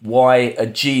sense why a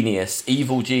genius,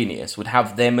 evil genius, would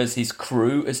have them as his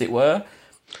crew, as it were.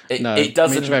 It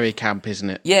doesn't. It's very camp, isn't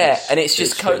it? Yeah, and it's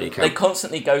just really they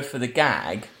constantly go for the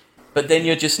gag, but then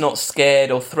you're just not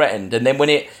scared or threatened. And then when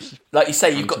it, like you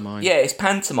say, it's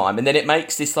pantomime, and then it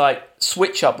makes this like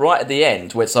switch up right at the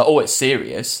end where it's like, oh, it's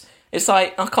serious. It's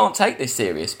like I can't take this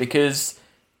serious because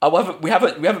we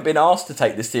haven't been asked to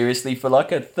take this seriously for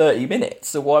like 30 minutes.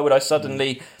 So why would I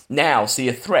suddenly now see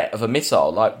a threat of a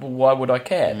missile? Like, well, why would I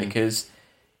care? Because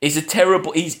he's a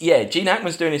terrible... Gene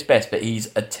Hackman's doing his best, but he's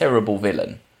a terrible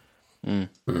villain.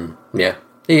 Yeah,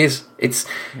 he is.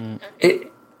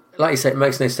 Like you say, it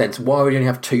makes no sense. Why would you only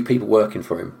have 2 people working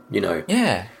for him,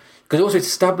 Yeah. Because also it's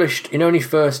established, when you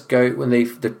first go... When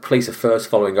the police are first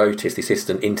following Otis, the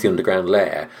assistant, into the underground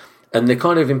lair, and the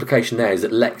kind of implication there is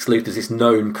that Lex Luthor's this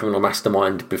known criminal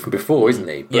mastermind from before, isn't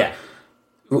he? But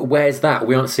where's that?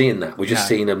 We aren't seeing that. We're just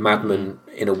seeing a madman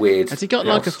in a weird... Has he got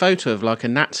like a photo of like a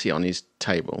Nazi on his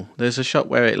table? There's a shot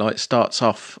where it like starts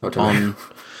off on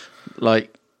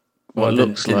like what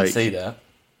looks like... I didn't see that.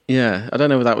 Yeah, I don't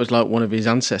know if that was like one of his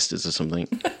ancestors or something.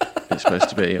 It's supposed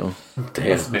to be, or... I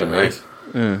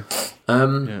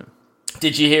don't know.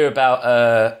 Did you hear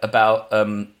about...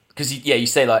 Because, you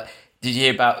say like... Did you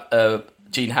hear about...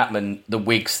 Gene Hackman, the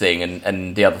wigs thing,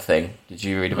 and the other thing. Did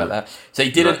you read about that? So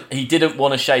he didn't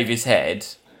want to shave his head,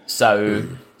 so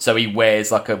he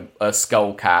wears like a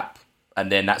skull cap,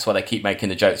 and then that's why they keep making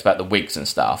the jokes about the wigs and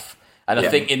stuff. And I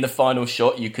think in the final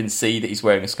shot you can see that he's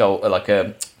wearing a skull, like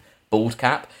a bald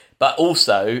cap, but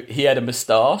also he had a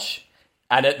moustache.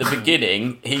 And at the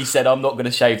beginning he said, "I'm not going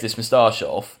to shave this moustache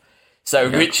off." So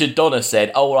Richard Donner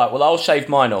said, "Oh, right, well I'll shave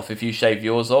mine off if you shave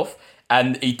yours off."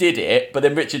 And he did it, but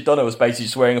then Richard Donner was basically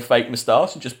just wearing a fake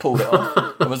moustache and just pulled it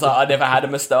off. And was like, I never had a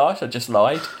moustache, I just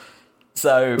lied.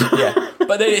 So, yeah.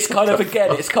 But then it's kind of,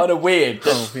 again, it's kind of weird.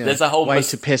 There's a whole... way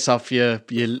to piss off your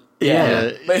but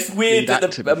it's weird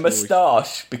that the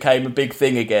moustache became a big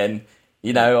thing again,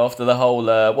 after the whole...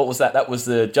 what was that? That was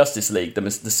the Justice League, the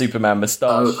Superman moustache.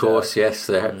 Oh, of course, yes.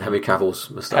 Henry Cavill's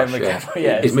moustache.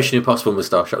 His Mission Impossible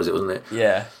moustache, that was it, wasn't it?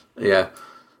 Yeah. Yeah.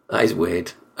 That is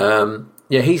weird.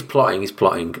 He's plotting,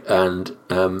 and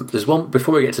there's one,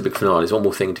 before we get to the big finale, there's one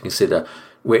more thing to consider,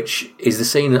 which is the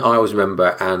scene that I always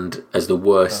remember and as the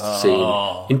worst scene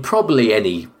in probably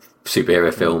any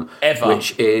superhero film ever,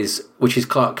 which is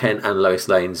Clark Kent and Lois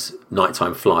Lane's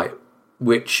nighttime flight,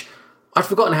 which I'd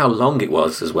forgotten how long it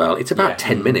was as well. It's about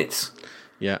 10 minutes.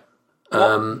 Yeah.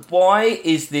 Why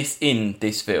is this in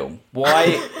this film?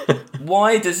 Why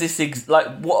does this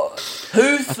what?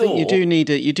 Who thought? I think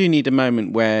you do need a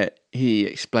moment where he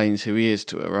explains who he is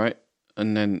to her, right?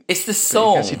 And then it's the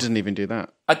song. I guess he doesn't even do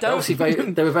that. I don't. Obviously,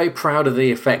 they were very proud of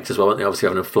the effect as well, weren't they? Obviously,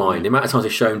 having him flying. The amount of times they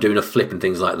show him doing a flip and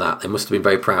things like that, they must have been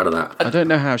very proud of that. I don't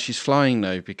know how she's flying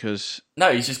though, because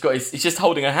he's just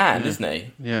holding her hand, isn't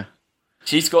he? Yeah.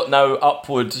 She's got no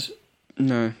upward.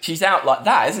 No. She's out like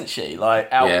that, isn't she?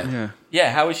 Like out.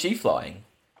 Yeah. How is she flying?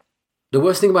 The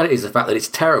worst thing about it is the fact that it's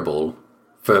terrible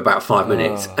for about 5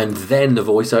 minutes, and then the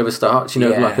voiceover starts.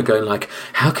 Like a going like,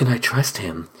 "How can I trust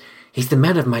him? He's the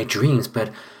man of my dreams, but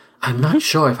I'm not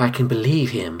sure if I can believe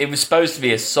him." It was supposed to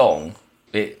be a song.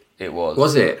 It was.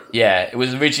 Was it? Yeah, it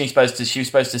was originally she was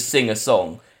supposed to sing a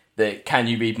song. That "Can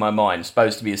You Read My Mind"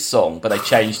 supposed to be a song, but they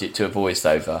changed it to a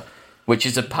voiceover, which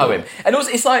is a poem. And also,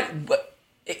 it's like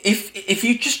if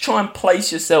you just try and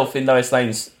place yourself in Lois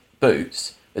Lane's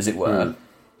boots, as it were.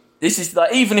 This is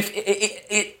like, even if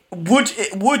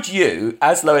would you,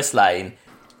 as Lois Lane,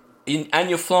 and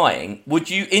you're flying, would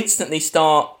you instantly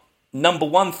start, number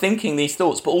one, thinking these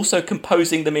thoughts, but also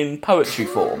composing them in poetry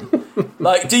form?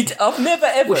 I've never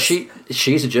ever... Well,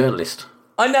 she's a journalist.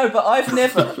 I know, but I've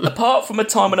never, apart from a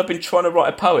time when I've been trying to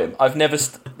write a poem, I've never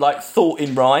thought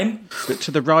in rhyme. But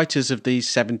to the writers of these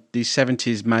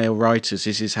 70s male writers,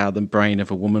 this is how the brain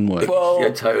of a woman works. Well, yeah,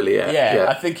 totally. Yeah,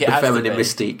 I think it the has feminine to be.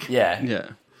 mystique.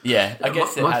 Yeah. I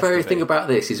guess my favourite thing about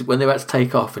this is when they're about to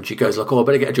take off, and she goes like, "Oh, I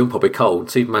better get a jump, I'll be cold."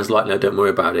 Superman's like, "No, don't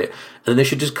worry about it." And then they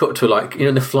should just cut to like,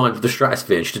 they're flying to the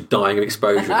stratosphere, and she's just dying of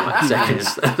exposure in like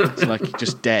seconds. It's like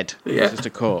just dead. Yeah. It's just a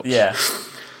corpse. Yeah.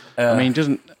 I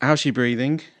mean, how's she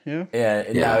breathing? Yeah. Yeah.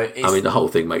 No, the whole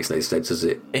thing makes no sense, does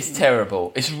it? It's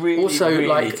terrible. It's really, also,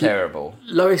 really terrible.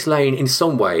 Lois Lane, in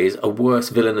some ways, a worse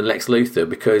villain than Lex Luthor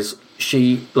because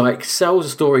she sells a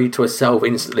story to herself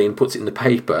instantly and puts it in the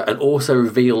paper, and also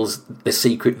reveals the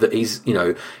secret that he's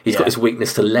got this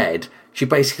weakness to lead. She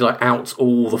basically outs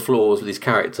all the flaws with his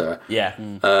character.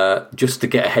 Yeah. Just to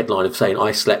get a headline of saying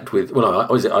I slept with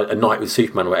was it a night with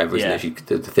Superman or whatever? Yeah.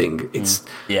 Isn't it? The thing. It's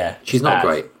she's bad. not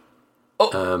great.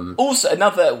 Also,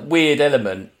 another weird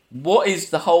element. What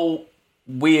is the whole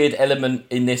weird element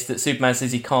in this that Superman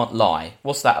says he can't lie?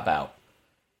 What's that about?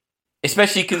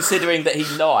 Especially considering that he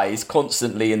lies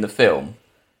constantly in the film.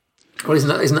 Well, isn't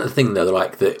that the thing though?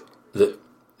 That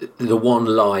the one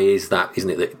lie is that,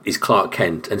 isn't it? That is Clark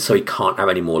Kent, and so he can't have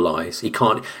any more lies. He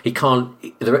can't.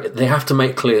 They have to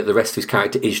make clear that the rest of his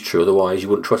character is true, otherwise you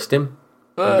wouldn't trust him.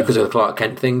 Because of the Clark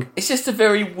Kent thing. It's just a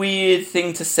very weird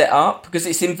thing to set up because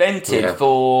it's invented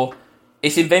for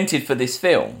this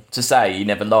film to say he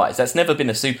never lies. That's never been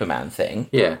a Superman thing.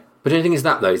 Yeah, but the only thing is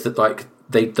that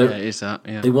they don't. Yeah, it is that.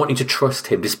 Yeah. They want you to trust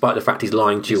him despite the fact he's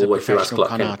lying to you all the way through as Clark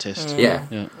Kent. Artist. Yeah.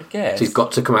 I guess. So he's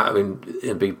got to come out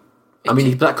and be. I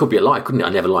mean, that could be a lie, couldn't it? I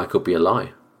never lie could be a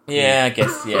lie. Yeah, I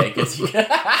guess. Yeah, I guess.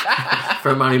 For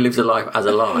a man who lives a life as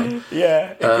a lie.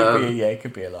 Yeah, it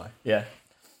could be a lie. Yeah.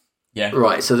 Yeah.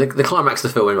 Right, so the climax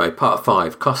of the film, anyway, part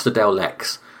 5, Costa del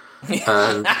Lex.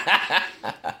 And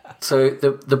so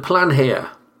the plan here,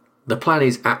 the plan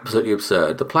is absolutely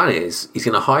absurd. The plan is he's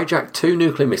going to hijack 2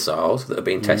 nuclear missiles that are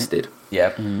being tested.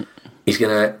 Yeah. He's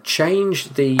going to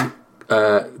change the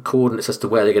coordinates as to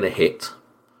where they're going to hit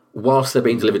whilst they're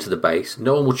being delivered to the base.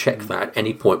 No one will check that at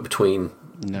any point between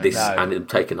this and them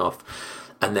taking off.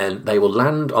 And then they will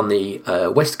land on the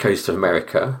west coast of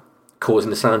America,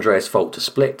 causing the San Andreas Fault to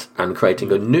split and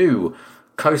creating a new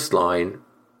coastline,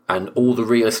 and all the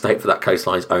real estate for that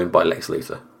coastline is owned by Lex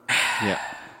Luthor. Yeah.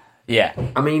 Yeah.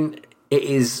 I mean, it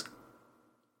is...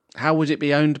 How would it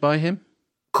be owned by him?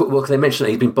 Well, because they mentioned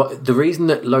that he's been... The reason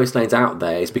that Lois Lane's out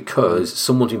there is because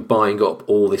someone's been buying up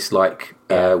all this,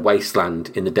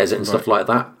 wasteland in the desert and stuff like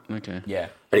that. Okay. Yeah.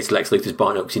 And it's Lex Luthor's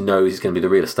buying up because he knows he's going to be the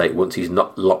real estate once he's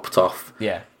not lopped off.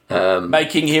 Yeah.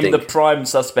 Making him the prime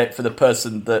suspect for the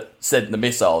person that sent the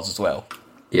missiles as well.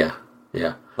 Yeah,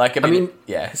 yeah. I mean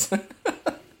yes.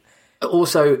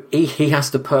 Also, he has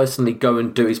to personally go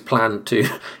and do his plan to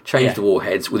change the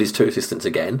warheads with his 2 assistants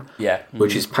again. Yeah.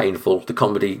 Which is painful. The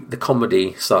comedy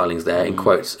stylings there, in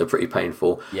quotes, are pretty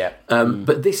painful. Yeah.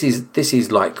 But this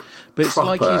is like But it's proper...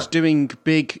 like he's doing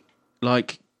big,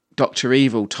 Dr.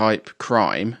 Evil type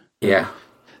crime. Yeah.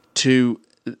 To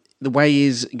the way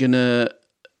he's going to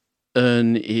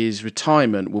earn his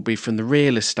retirement will be from the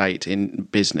real estate in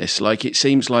business. It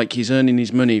seems like he's earning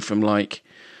his money from a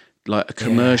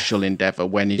commercial endeavour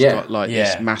when he's got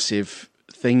this massive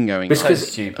thing going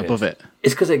on above it.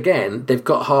 It's because again they've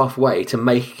got halfway to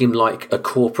making him like a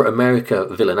corporate America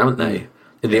villain, haven't they?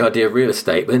 In the idea of real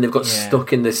estate, but then they've got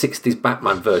stuck in the 60s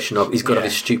Batman version of he's got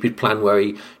this stupid plan where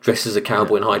he dresses as a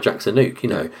cowboy and hijacks a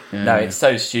nuke, No, it's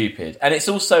so stupid. And it's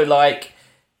also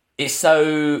it's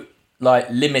so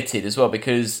limited as well,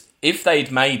 because if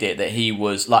they'd made it that he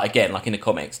was like in the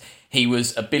comics, he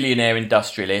was a billionaire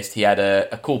industrialist, he had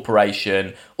a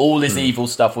corporation, all his evil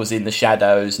stuff was in the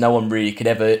shadows, no one really could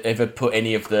ever put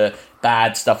any of the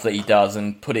bad stuff that he does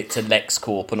and put it to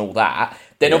LexCorp and all that,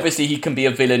 then obviously he can be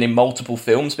a villain in multiple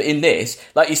films. But in this,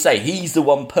 like you say, he's the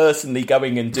one personally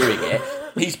going and doing it.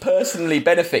 He's personally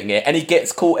benefiting it, and he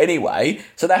gets caught anyway,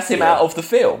 so that's him out of the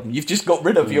film. You've just got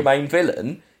rid of your main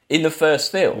villain in the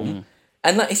first film.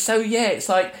 And it's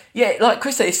like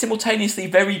Chris said, it's simultaneously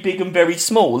very big and very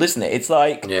small, isn't it? It's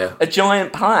a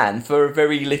giant plan for a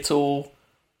very little...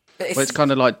 It's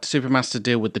kind of like Supermaster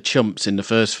deal with the chumps in the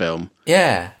first film.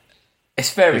 Yeah.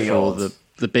 It's very odd. Before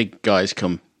the big guys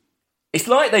come. It's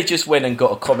like they just went and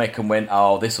got a comic and went,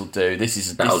 oh, this'll do.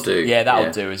 That'll do. Yeah,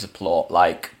 that'll do as a plot.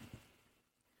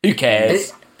 Who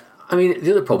cares? I mean,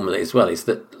 the other problem with it as well is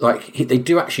that they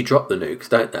do actually drop the nukes,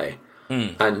 don't they?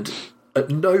 And at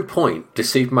no point does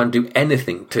Superman do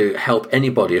anything to help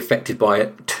anybody affected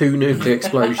by 2 nuclear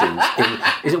explosions.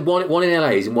 Is it one in LA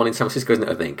and one in San Francisco, isn't it,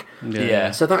 I think?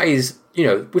 Yeah. So that is,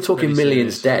 we're talking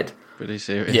millions dead. pretty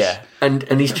serious. Yeah. And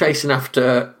he's chasing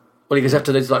after. Well, he goes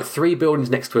after. There's like 3 buildings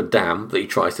next to a dam that he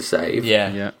tries to save.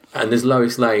 Yeah. And there's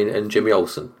Lois Lane and Jimmy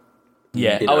Olsen.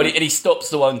 Yeah. You know. And he stops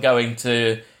the one going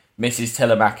to Mrs.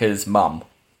 Telemacher's mum.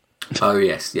 Oh,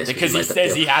 yes. Because he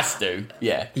says he has to.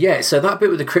 Yeah. Yeah, so that bit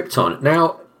with the Krypton.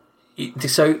 Now,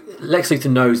 so Lex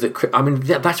Luthor knows that... I mean,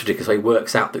 that's ridiculous. He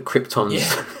works out that Krypton's...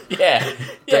 Yeah.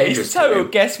 It's total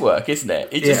guesswork, isn't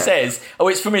it? He just says,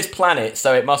 it's from his planet,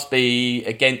 so it must be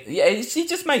again... Yeah, he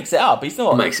just makes it up. He's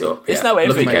not... Makes it up, There's no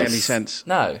evidence. Doesn't make any sense.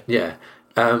 No. Yeah.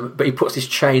 But he puts this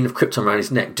chain of Krypton around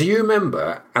his neck. Do you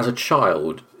remember, as a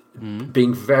child,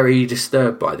 being very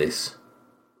disturbed by this?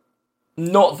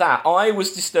 Not that. I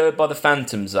was disturbed by the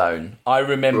Phantom Zone. I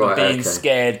remember being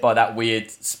scared by that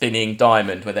weird spinning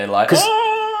diamond where they're like,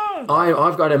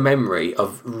 I've got a memory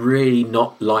of really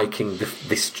not liking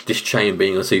this chain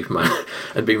being on Superman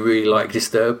and being really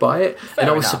disturbed by it. Fair and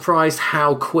I was enough. surprised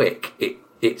how quick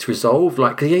it's resolved.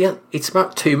 Cause it's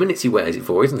about 2 minutes he wears it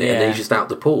for, isn't it? Yeah. And then he's just out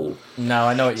the pool. No,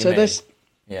 I know what you mean.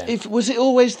 If was it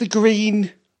always the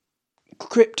green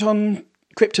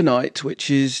kryptonite, which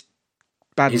is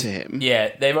bad to him?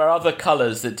 Yeah, there are other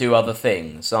colours that do other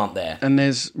things, aren't there? And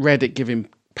there's red that give him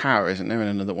power, isn't there? And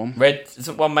another one. Red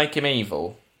doesn't one make him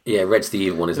evil? Yeah, red's the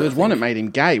evil one, isn't it? There was one that made him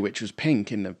gay, which was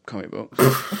pink in the comic book.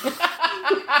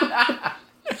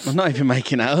 I'm not even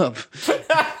making that up.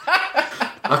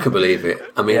 I can believe it.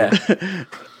 I mean,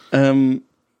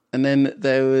 and then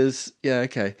there was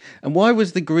And why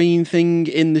was the green thing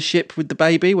in the ship with the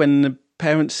baby when the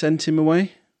parents sent him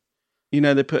away? You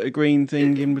know, they put a green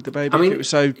thing in with the baby. It was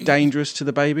so dangerous to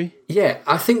the baby. Yeah,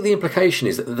 I think the implication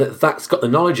is that's got the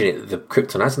knowledge in it, the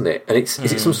Krypton, hasn't it? And is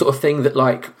it some sort of thing that,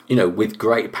 with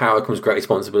great power comes great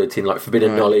responsibility, and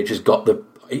forbidden knowledge has got the.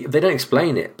 They don't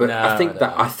explain it, but I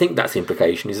think that's the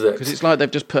implication is that because it's like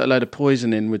they've just put a load of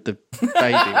poison in with the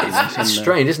baby. It's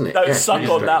strange, isn't it? Don't suck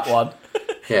on that one.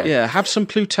 Yeah, have some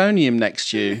plutonium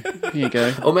next to you. Here you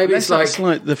go. Or maybe it's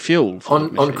like the fuel on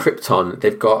Krypton.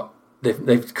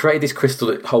 They've created this crystal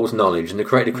that holds knowledge, and they've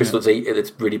created a crystal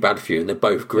that's really bad for you, and they're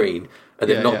both green, and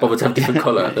they've not bothered to have different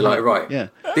colour. They're like, right,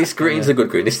 this green's the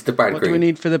good green, this is the bad green. What do we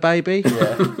need for the baby?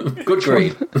 Yeah. Good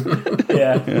green.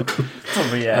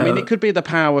 Probably, I mean, it could be the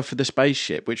power for the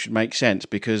spaceship, which would make sense,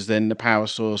 because then the power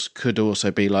source could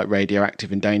also be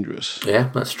radioactive and dangerous.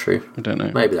 Yeah, that's true. I don't know.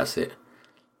 Maybe that's it.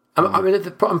 I mean,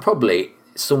 I'm probably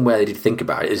somewhere they did think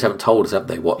about it. They just haven't told us, have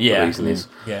they, what the reason is.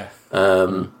 Yeah.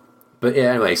 But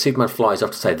yeah, anyway, Superman flies off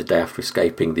to save the day after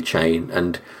escaping the chain,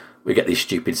 and we get these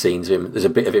stupid scenes of him. There's a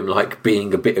bit of him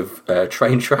being a bit of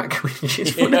train track, which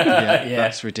is funny. Yeah,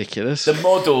 that's ridiculous. The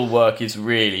model work is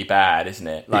really bad, isn't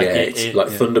it? It's like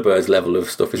Thunderbird's level of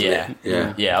stuff, isn't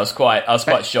it? Yeah. I was quite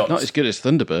shocked. Not as good as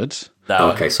Thunderbirds.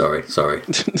 No. Okay, sorry.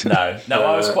 No,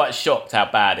 I was quite shocked how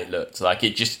bad it looked.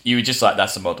 You were just like,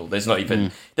 that's a model. There's not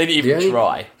even they didn't even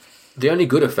try. The only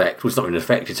good effect, well, it's not an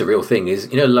effect, it's a real thing,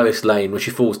 is, Lois Lane, when she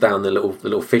falls down the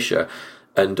little fissure,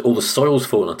 and all the soil's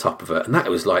falling on top of her, and that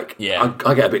was I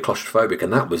get a bit claustrophobic,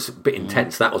 and that was a bit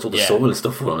intense. That was all the soil and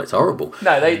stuff falling on. It's horrible.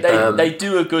 No, they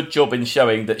do a good job in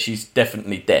showing that she's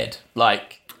definitely dead.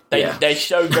 They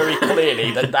show very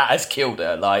clearly that has killed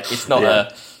her. It's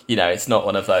not it's not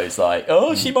one of those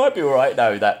she might be all right.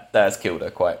 No, that has killed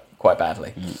her quite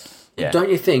badly. Yeah. Don't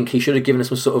you think he should have given us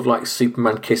some sort of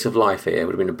Superman kiss of life here?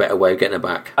 Would have been a better way of getting her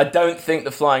back. I don't think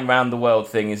the flying round the world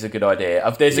thing is a good idea.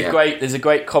 There's a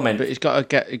great comment, but he's got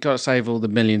to save all the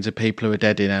millions of people who are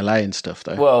dead in LA and stuff,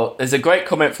 though. Well, there's a great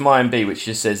comment from IMB which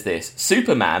just says this: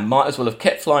 Superman might as well have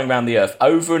kept flying around the Earth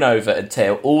over and over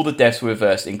until all the deaths were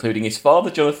reversed, including his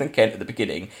father Jonathan Kent at the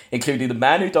beginning, including the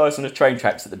man who dies on the train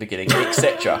tracks at the beginning,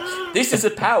 etc. This is a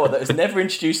power that was never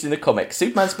introduced in the comics.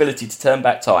 Superman's ability to turn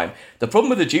back time. The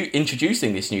problem with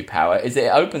introducing this new power is that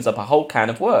it opens up a whole can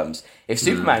of worms. If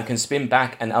Superman can spin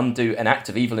back and undo an act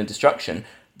of evil and destruction,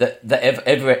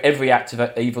 every act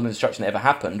of evil and destruction that ever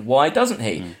happened, why doesn't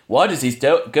he? Why does his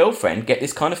girlfriend get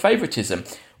this kind of favouritism?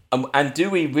 And do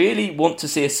we really want to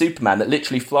see a Superman that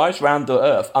literally flies around the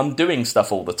Earth undoing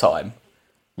stuff all the time?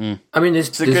 I mean, there's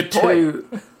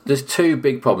two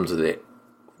big problems with it.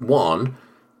 One,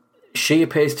 she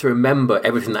appears to remember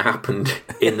everything that happened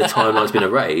in the timeline's been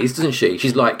erased, doesn't she?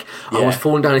 She's like, I was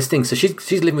falling down this thing. So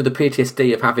she's living with the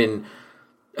PTSD of having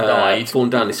fallen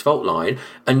down this fault line,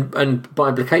 and by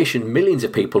implication, millions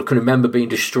of people can remember being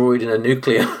destroyed in a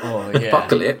nuclear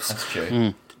apocalypse. That's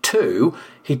true. Two,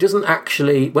 he doesn't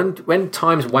actually, when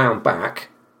time's wound back,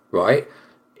 right,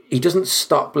 he doesn't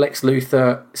stop Lex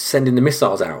Luthor sending the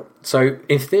missiles out. So,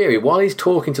 in theory, while he's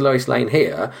talking to Lois Lane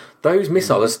here, those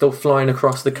missiles are still flying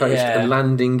across the coast and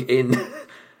landing in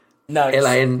No,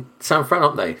 LA and San Fran,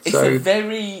 aren't they? It's a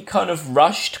very kind of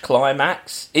rushed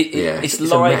climax. It's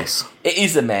like, a mess. It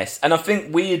is a mess. And I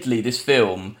think, weirdly, this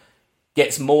film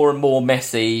gets more and more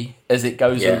messy as it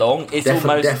goes along. It's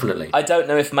definitely. I don't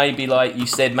know if maybe, like you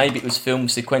said, maybe it was filmed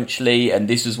sequentially, and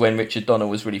this was when Richard Donner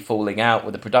was really falling out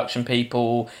with the production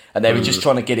people, and they were just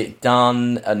trying to get it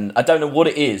done. And I don't know what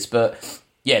it is, but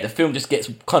yeah, the film just gets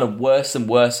kind of worse and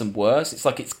worse and worse. It's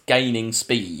like it's gaining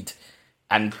speed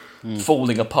and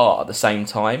falling apart at the same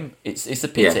time. It's a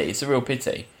pity. Yeah. It's a real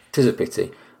pity. It is a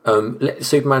pity.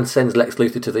 Superman sends Lex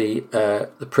Luthor to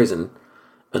the prison,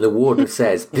 and the warden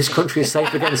says, "This country is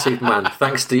safe again, Superman,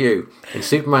 thanks to you." And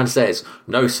Superman says,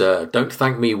 "No, sir, don't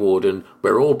thank me, warden.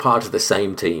 We're all part of the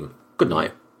same team. Good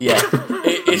night." Yeah,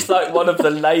 it's like one of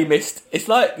the lamest. It's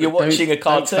like you're watching a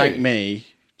cartoon. Don't thank me.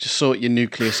 Just sort your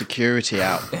nuclear security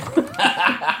out.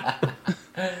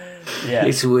 Yeah,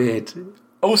 it's weird.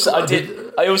 Also,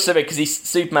 I also read, because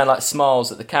Superman like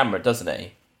smiles at the camera, doesn't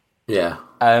he? Yeah.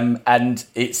 And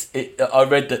I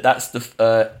read that's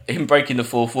the him breaking the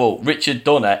fourth wall. Richard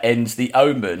Donner ends The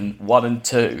Omen 1 and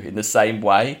 2 in the same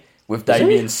way, with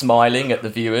Damian smiling at the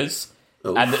viewers,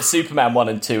 and that Superman 1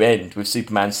 and 2 end with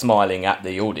Superman smiling at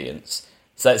the audience.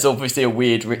 So it's obviously a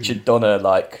weird Richard Donner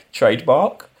like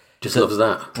trademark. Just loves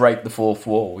that. Break the fourth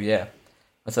wall. Yeah,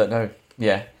 I don't know.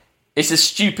 Yeah. It's a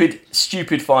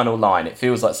stupid final line. It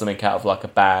feels like something out of like a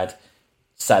bad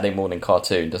Saturday morning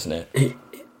cartoon, doesn't it?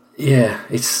 Yeah,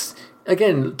 it's,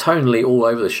 again, tonally all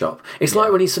over the shop. It's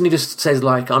like when he suddenly just says,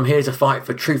 like, "I'm here to fight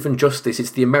for truth and justice.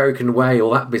 It's the American way,"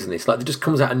 all that business. Like, it just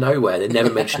comes out of nowhere. They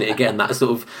never mention it again. That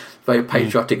sort of very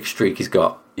patriotic streak he's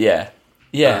got. Yeah.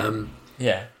 Yeah.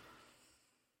 Yeah.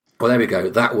 Well, there we go.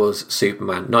 That was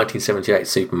Superman, 1978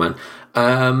 Superman.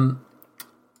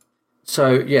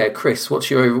 So, yeah, Chris, what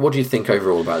do you think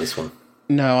overall about this one?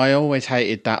 No, I always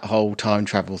hated that whole time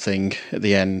travel thing at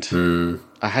the end.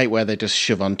 I hate where they just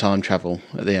shove on time travel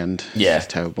at the end. Yeah. It's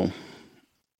terrible.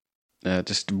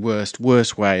 Just the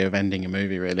worst way of ending a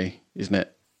movie, really, isn't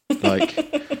it? Like,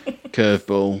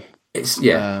 curveball. It's,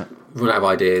 run out of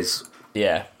ideas.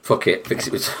 Yeah. Fuck it, fix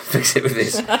it with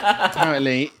this.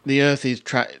 Apparently, the Earth is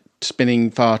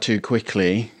spinning far too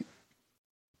quickly,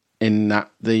 in that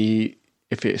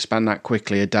if it spun that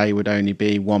quickly, a day would only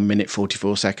be 1 minute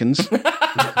 44 seconds.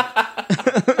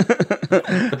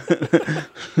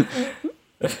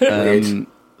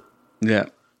 Yeah.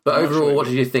 But overall, what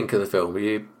did you think of the film? Were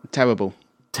you terrible?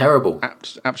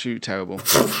 Absolute terrible.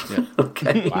 Yeah.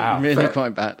 Okay. Wow. Really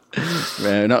quite bad.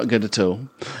 No, not good at all.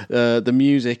 The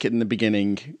music in the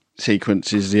beginning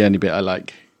sequence is the only bit I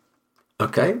like.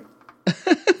 Okay.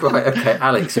 Right. Okay,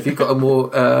 Alex, have you got a more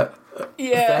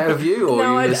fair view, or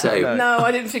are you the same? No,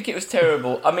 I didn't think it was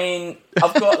terrible. I mean,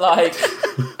 I've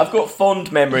got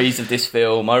fond memories of this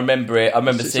film. I remember it. I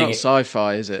remember seeing it. It's not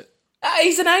sci-fi, is it?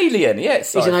 He's an alien. Yeah, it's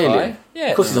sci-fi. He's an alien. Yeah,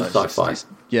 of course, it's not sci-fi.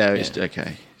 It's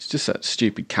okay. It's just that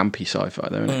stupid campy sci-fi,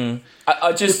 though, isn't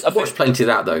it? I've watched plenty of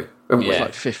that, though. It's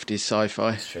like 50s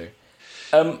sci-fi. That's true.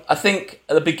 I think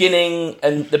at the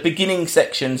beginning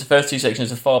sections, the first two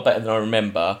sections, are far better than I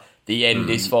remember. The end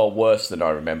is far worse than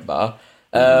I remember.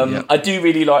 I do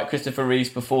really like Christopher Reeve's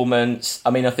performance.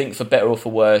 I mean, I think for better or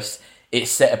for worse, it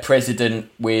set a precedent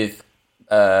with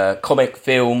comic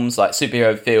films, like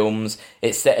superhero films.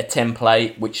 It set a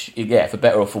template, which, for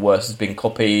better or for worse, has been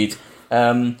copied.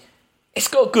 It's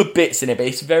got good bits in it, but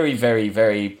it's very, very,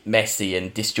 very messy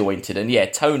and disjointed. And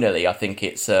tonally, I think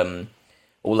it's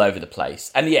all over the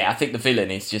place. And I think the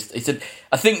villain is just...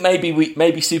 I think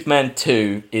maybe Superman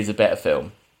 2 is a better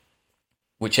film.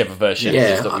 Whichever version it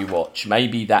is that we watch.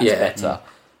 Maybe that's better.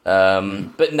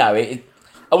 But no, I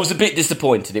was a bit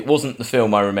disappointed. It wasn't the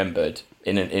film I remembered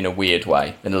in a weird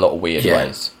way, in a lot of weird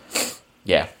ways.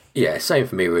 Yeah. Yeah, same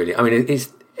for me, really. I mean, it's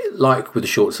like with the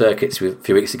Short Circuits a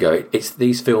few weeks ago. It's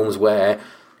these films where,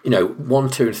 1,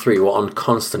 2 and 3 were on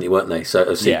constantly, weren't they? So,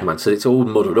 of Superman. So it's all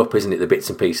muddled up, isn't it? The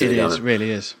bits and pieces. It really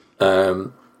is.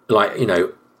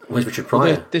 Where's Richard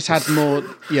Pryor? Well, this had more...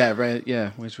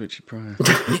 where's Richard Pryor?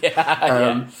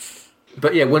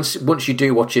 But once you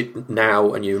do watch it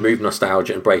now and you remove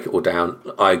nostalgia and break it all down,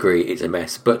 I agree, it's a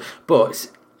mess. But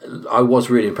I was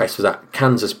really impressed with that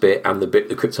Kansas bit and the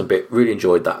Krypton bit. Really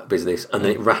enjoyed that business, and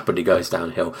then it rapidly goes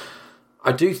downhill.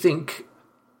 I do like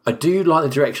the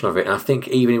direction of it, and I think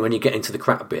even when you get into the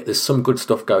crap bit, there's some good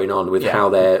stuff going on with how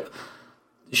they're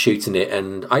shooting it,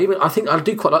 and I think I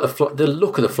do quite like the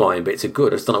look of the flying bits are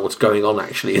good. I just don't know what's going on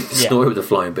actually in the story with the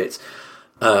flying bits.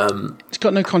 It's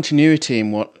got no continuity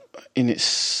in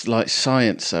its like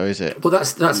science, though, is it? Well,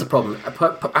 that's the problem.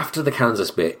 After the Kansas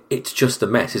bit, it's just a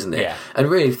mess, isn't it? Yeah. And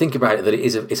really, think about it, that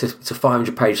it's a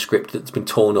 500-page script that's been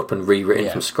torn up and rewritten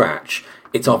from scratch.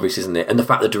 it's obvious, isn't it? And the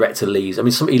fact the director leaves. I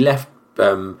mean, somebody left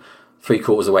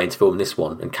 3/4 of the way into filming this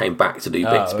one and came back to do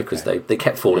bits because they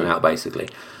kept falling out, basically.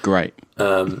 Great.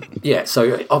 Yeah,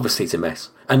 so obviously it's a mess.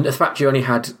 And the fact you only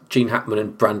had Gene Hackman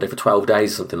and Brando for 12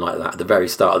 days or something like that at the very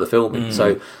start of the filming.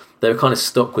 So they were kind of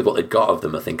stuck with what they'd got of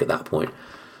them, I think, at that point.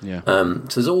 Yeah. So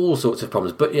there's all sorts of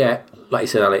problems. But yeah, like you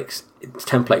said, Alex, it's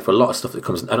template for a lot of stuff that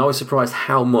comes. And I was surprised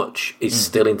how much is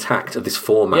still intact of this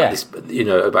format, this,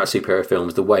 about superhero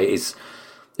films, the way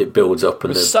it builds up.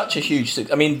 And it was such a huge...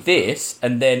 I mean, this,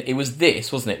 and then it was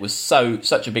this, wasn't it? It was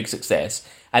such a big success.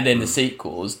 And then the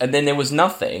sequels, and then there was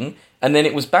nothing, and then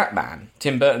it was Batman,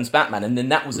 Tim Burton's Batman, and then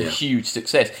that was a huge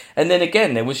success. And then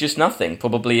again, there was just nothing,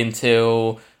 probably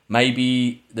until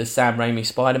maybe the Sam Raimi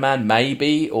Spider-Man,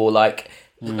 maybe, or like...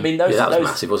 I mean, those was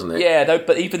massive, wasn't it? Yeah,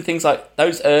 but even things like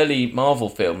those early Marvel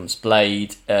films,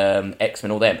 Blade,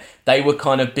 X-Men, all them, they were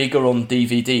kind of bigger on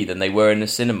DVD than they were in the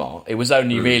cinema. It was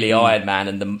only really Iron Man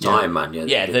and the Iron Man,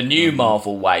 the new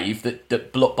Marvel wave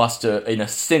that blockbuster in a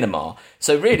cinema.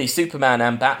 So really, Superman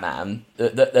and Batman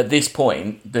at this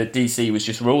point, the DC was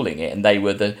just ruling it, and they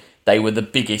were the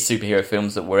biggest superhero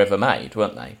films that were ever made,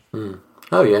 weren't they?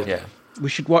 Oh yeah, yeah. We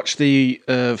should watch the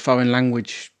foreign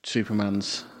language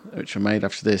Supermans, which are made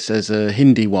after this. There's a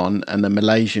Hindi one and a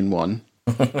Malaysian one.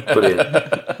 Brilliant.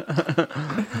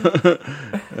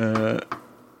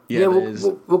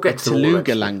 We'll get to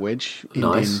Telugu language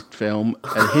Indian film,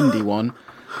 a Hindi one,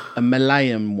 a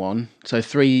Malayan one. So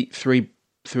three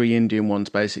Indian ones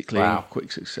basically. Wow.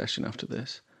 Quick succession after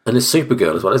this. And there's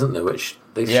Supergirl as well, isn't there? Which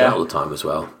they shout all the time as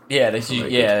well. Yeah,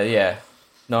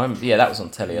 No, that was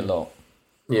on telly a lot.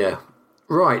 Yeah.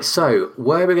 Right, so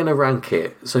where are we going to rank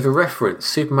it? So for reference,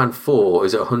 Superman 4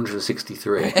 is at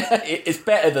 163. It's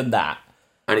better than that.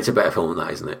 And it's a better film than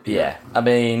that, isn't it? Yeah. I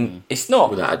mean, it's not...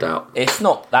 Without a doubt. It's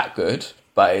not that good,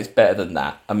 but it's better than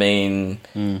that. I mean...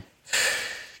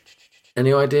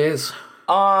 Any ideas?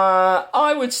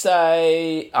 I would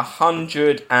say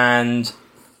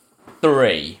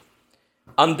 103.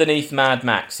 Underneath Mad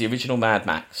Max, the original Mad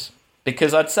Max.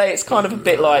 Because I'd say it's kind of a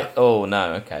bit like... Oh,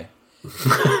 no, okay.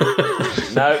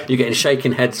 No, you're getting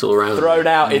shaking heads all around. Thrown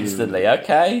out instantly.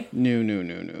 Okay.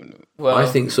 No. Well, I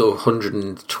think so.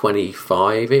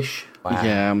 125-ish. Wow.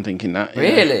 Yeah, I'm thinking that. Yeah.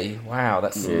 Really? Wow.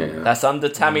 That's under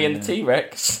Tammy and the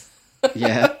T-Rex.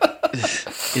 Yeah.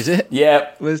 Is it?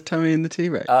 Yeah. Where's Tammy and the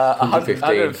T-Rex?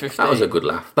 115. That was a good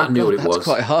laugh. That knew what it was. That's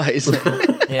quite high, isn't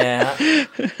it? Yeah.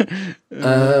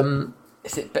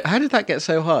 How did that get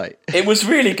so high? It was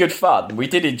really good fun. We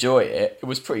did enjoy it. It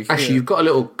was pretty fun. Actually, you've got a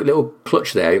little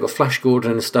clutch there. You've got Flash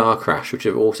Gordon and Star Crash, which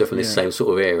are also from this same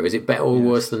sort of era. Is it better or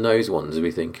worse than those ones, do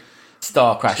we think?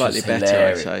 Star Crash is better,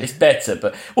 hilarious. I'd say. It's better,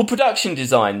 but... Well, production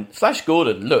design, Flash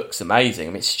Gordon looks amazing.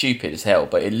 I mean, it's stupid as hell,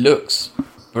 but it looks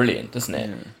brilliant, doesn't it?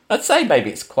 Yeah. I'd say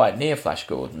maybe it's quite near Flash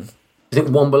Gordon. Do you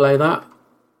think one below that?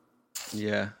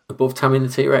 Yeah. Above Tammy and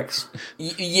the T-Rex?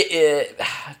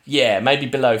 Yeah, maybe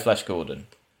below Flash Gordon.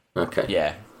 Okay.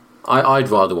 Yeah. I'd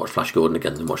rather watch Flash Gordon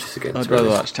again than watch this again. I'd rather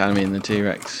watch Tammy and the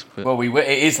T-Rex. But... Well, it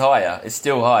is higher. It's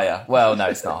still higher. Well, no,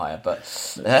 it's not higher, but...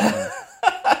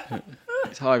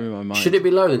 It's higher in my mind. Should it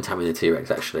be lower than Tammy and the T-Rex,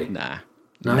 actually? Nah.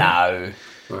 No.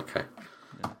 Okay.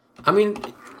 I mean,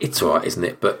 it's alright, isn't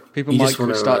it? But people might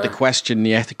start to question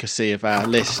the efficacy of our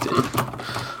list.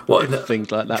 What?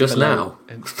 Things like that. Just now?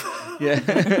 Yeah.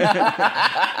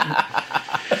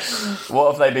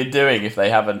 What have they been doing if they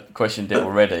haven't questioned it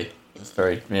already? It's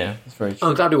very true.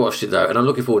 I'm glad we watched it, though, and I'm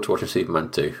looking forward to watching Superman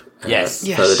 2. Yes.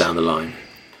 Further down the line.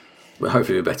 Well,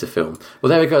 hopefully a better film. Well,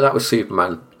 there we go. That was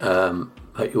Superman.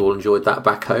 Hope you all enjoyed that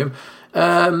back home.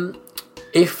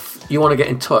 If you want to get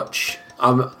in touch,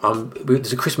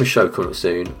 there's a Christmas show coming up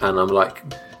soon, and I'm like,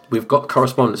 we've got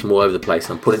correspondence from all over the place.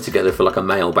 I'm putting it together for like a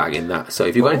mailbag in that. So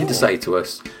if you've got anything to say to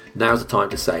us, now's the time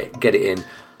to say it. Get it in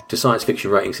to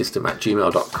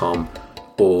sciencefictionratingsystem@gmail.com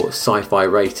or sci-fi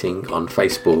rating on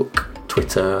Facebook,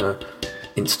 Twitter,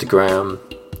 Instagram.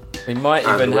 We might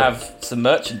even have some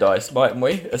merchandise, mightn't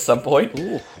we, at some point?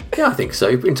 Ooh. Yeah, I think so.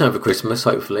 In time for Christmas,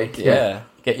 hopefully. Yeah.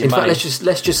 Get your money. In fact,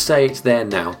 let's just say it's there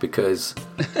now, because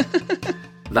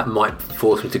that might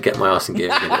force me to get my arse in gear.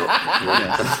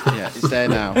 Yeah, it's there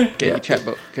now. Get your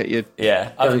checkbook. Get your.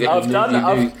 Yeah, I've done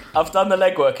the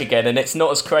legwork again, and it's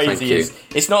not as crazy as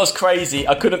it's not as crazy.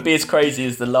 I couldn't be as crazy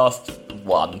as the last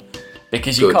one.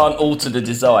 Because you can't alter the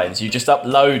designs. You just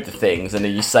upload the things and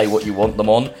then you say what you want them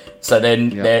on. So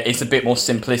then it's a bit more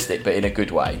simplistic, but in a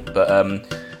good way. But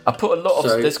I put a lot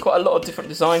of... there's quite a lot of different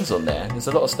designs on there. There's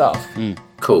a lot of stuff.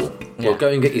 Cool. Yeah. Well, go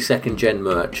and get your second gen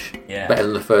merch. Yeah. Better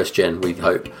than the first gen, we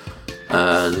hope.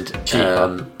 And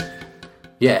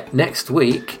next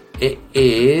week it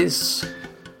is...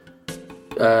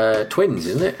 Twins,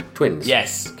 isn't it? Twins.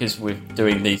 Yes, because we're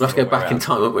doing these. We'll have to go back in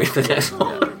time, won't we, for the next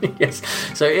one? Yes.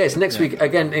 So, yes, next week,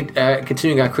 again,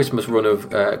 continuing our Christmas run of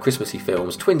Christmassy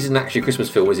films. Twins isn't actually a Christmas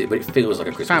film, is it? But it feels like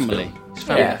a Christmas film. It's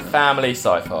family. Yeah, family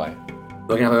sci-fi.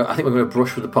 I think we're going to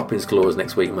brush with the Poppins clause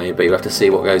next week, maybe. We'll have to see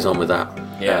what goes on with that.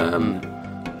 Yeah.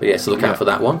 But yeah, so look out for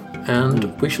that one.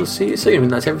 And we shall see you soon.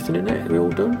 And that's everything in it. We're all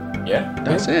done. Yeah.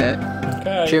 That's it.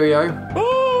 Okay. Cheerio.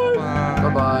 Bye.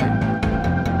 Bye-bye.